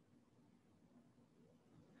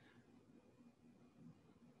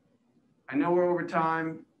 I know we're over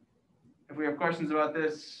time. If we have questions about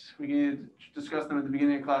this, we can discuss them at the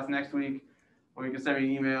beginning of class next week, or you can send me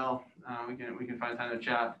an email. We can find time to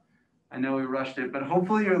chat. I know we rushed it, but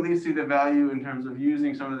hopefully you at least see the value in terms of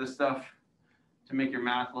using some of this stuff to make your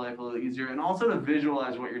math life a little easier, and also to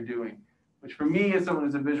visualize what you're doing, which for me, as someone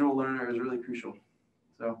who's a visual learner, is really crucial.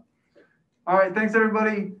 So, all right, thanks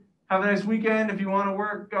everybody. Have a nice weekend. If you want to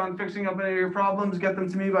work on fixing up any of your problems, get them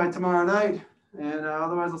to me by tomorrow night. And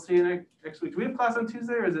otherwise, I'll see you next week. Do we have class on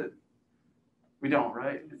Tuesday, or is it? We don't,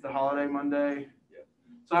 right? It's the holiday Monday. Yeah.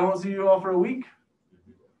 So I won't see you all for a week.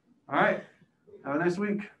 All right. Have a nice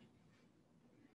week.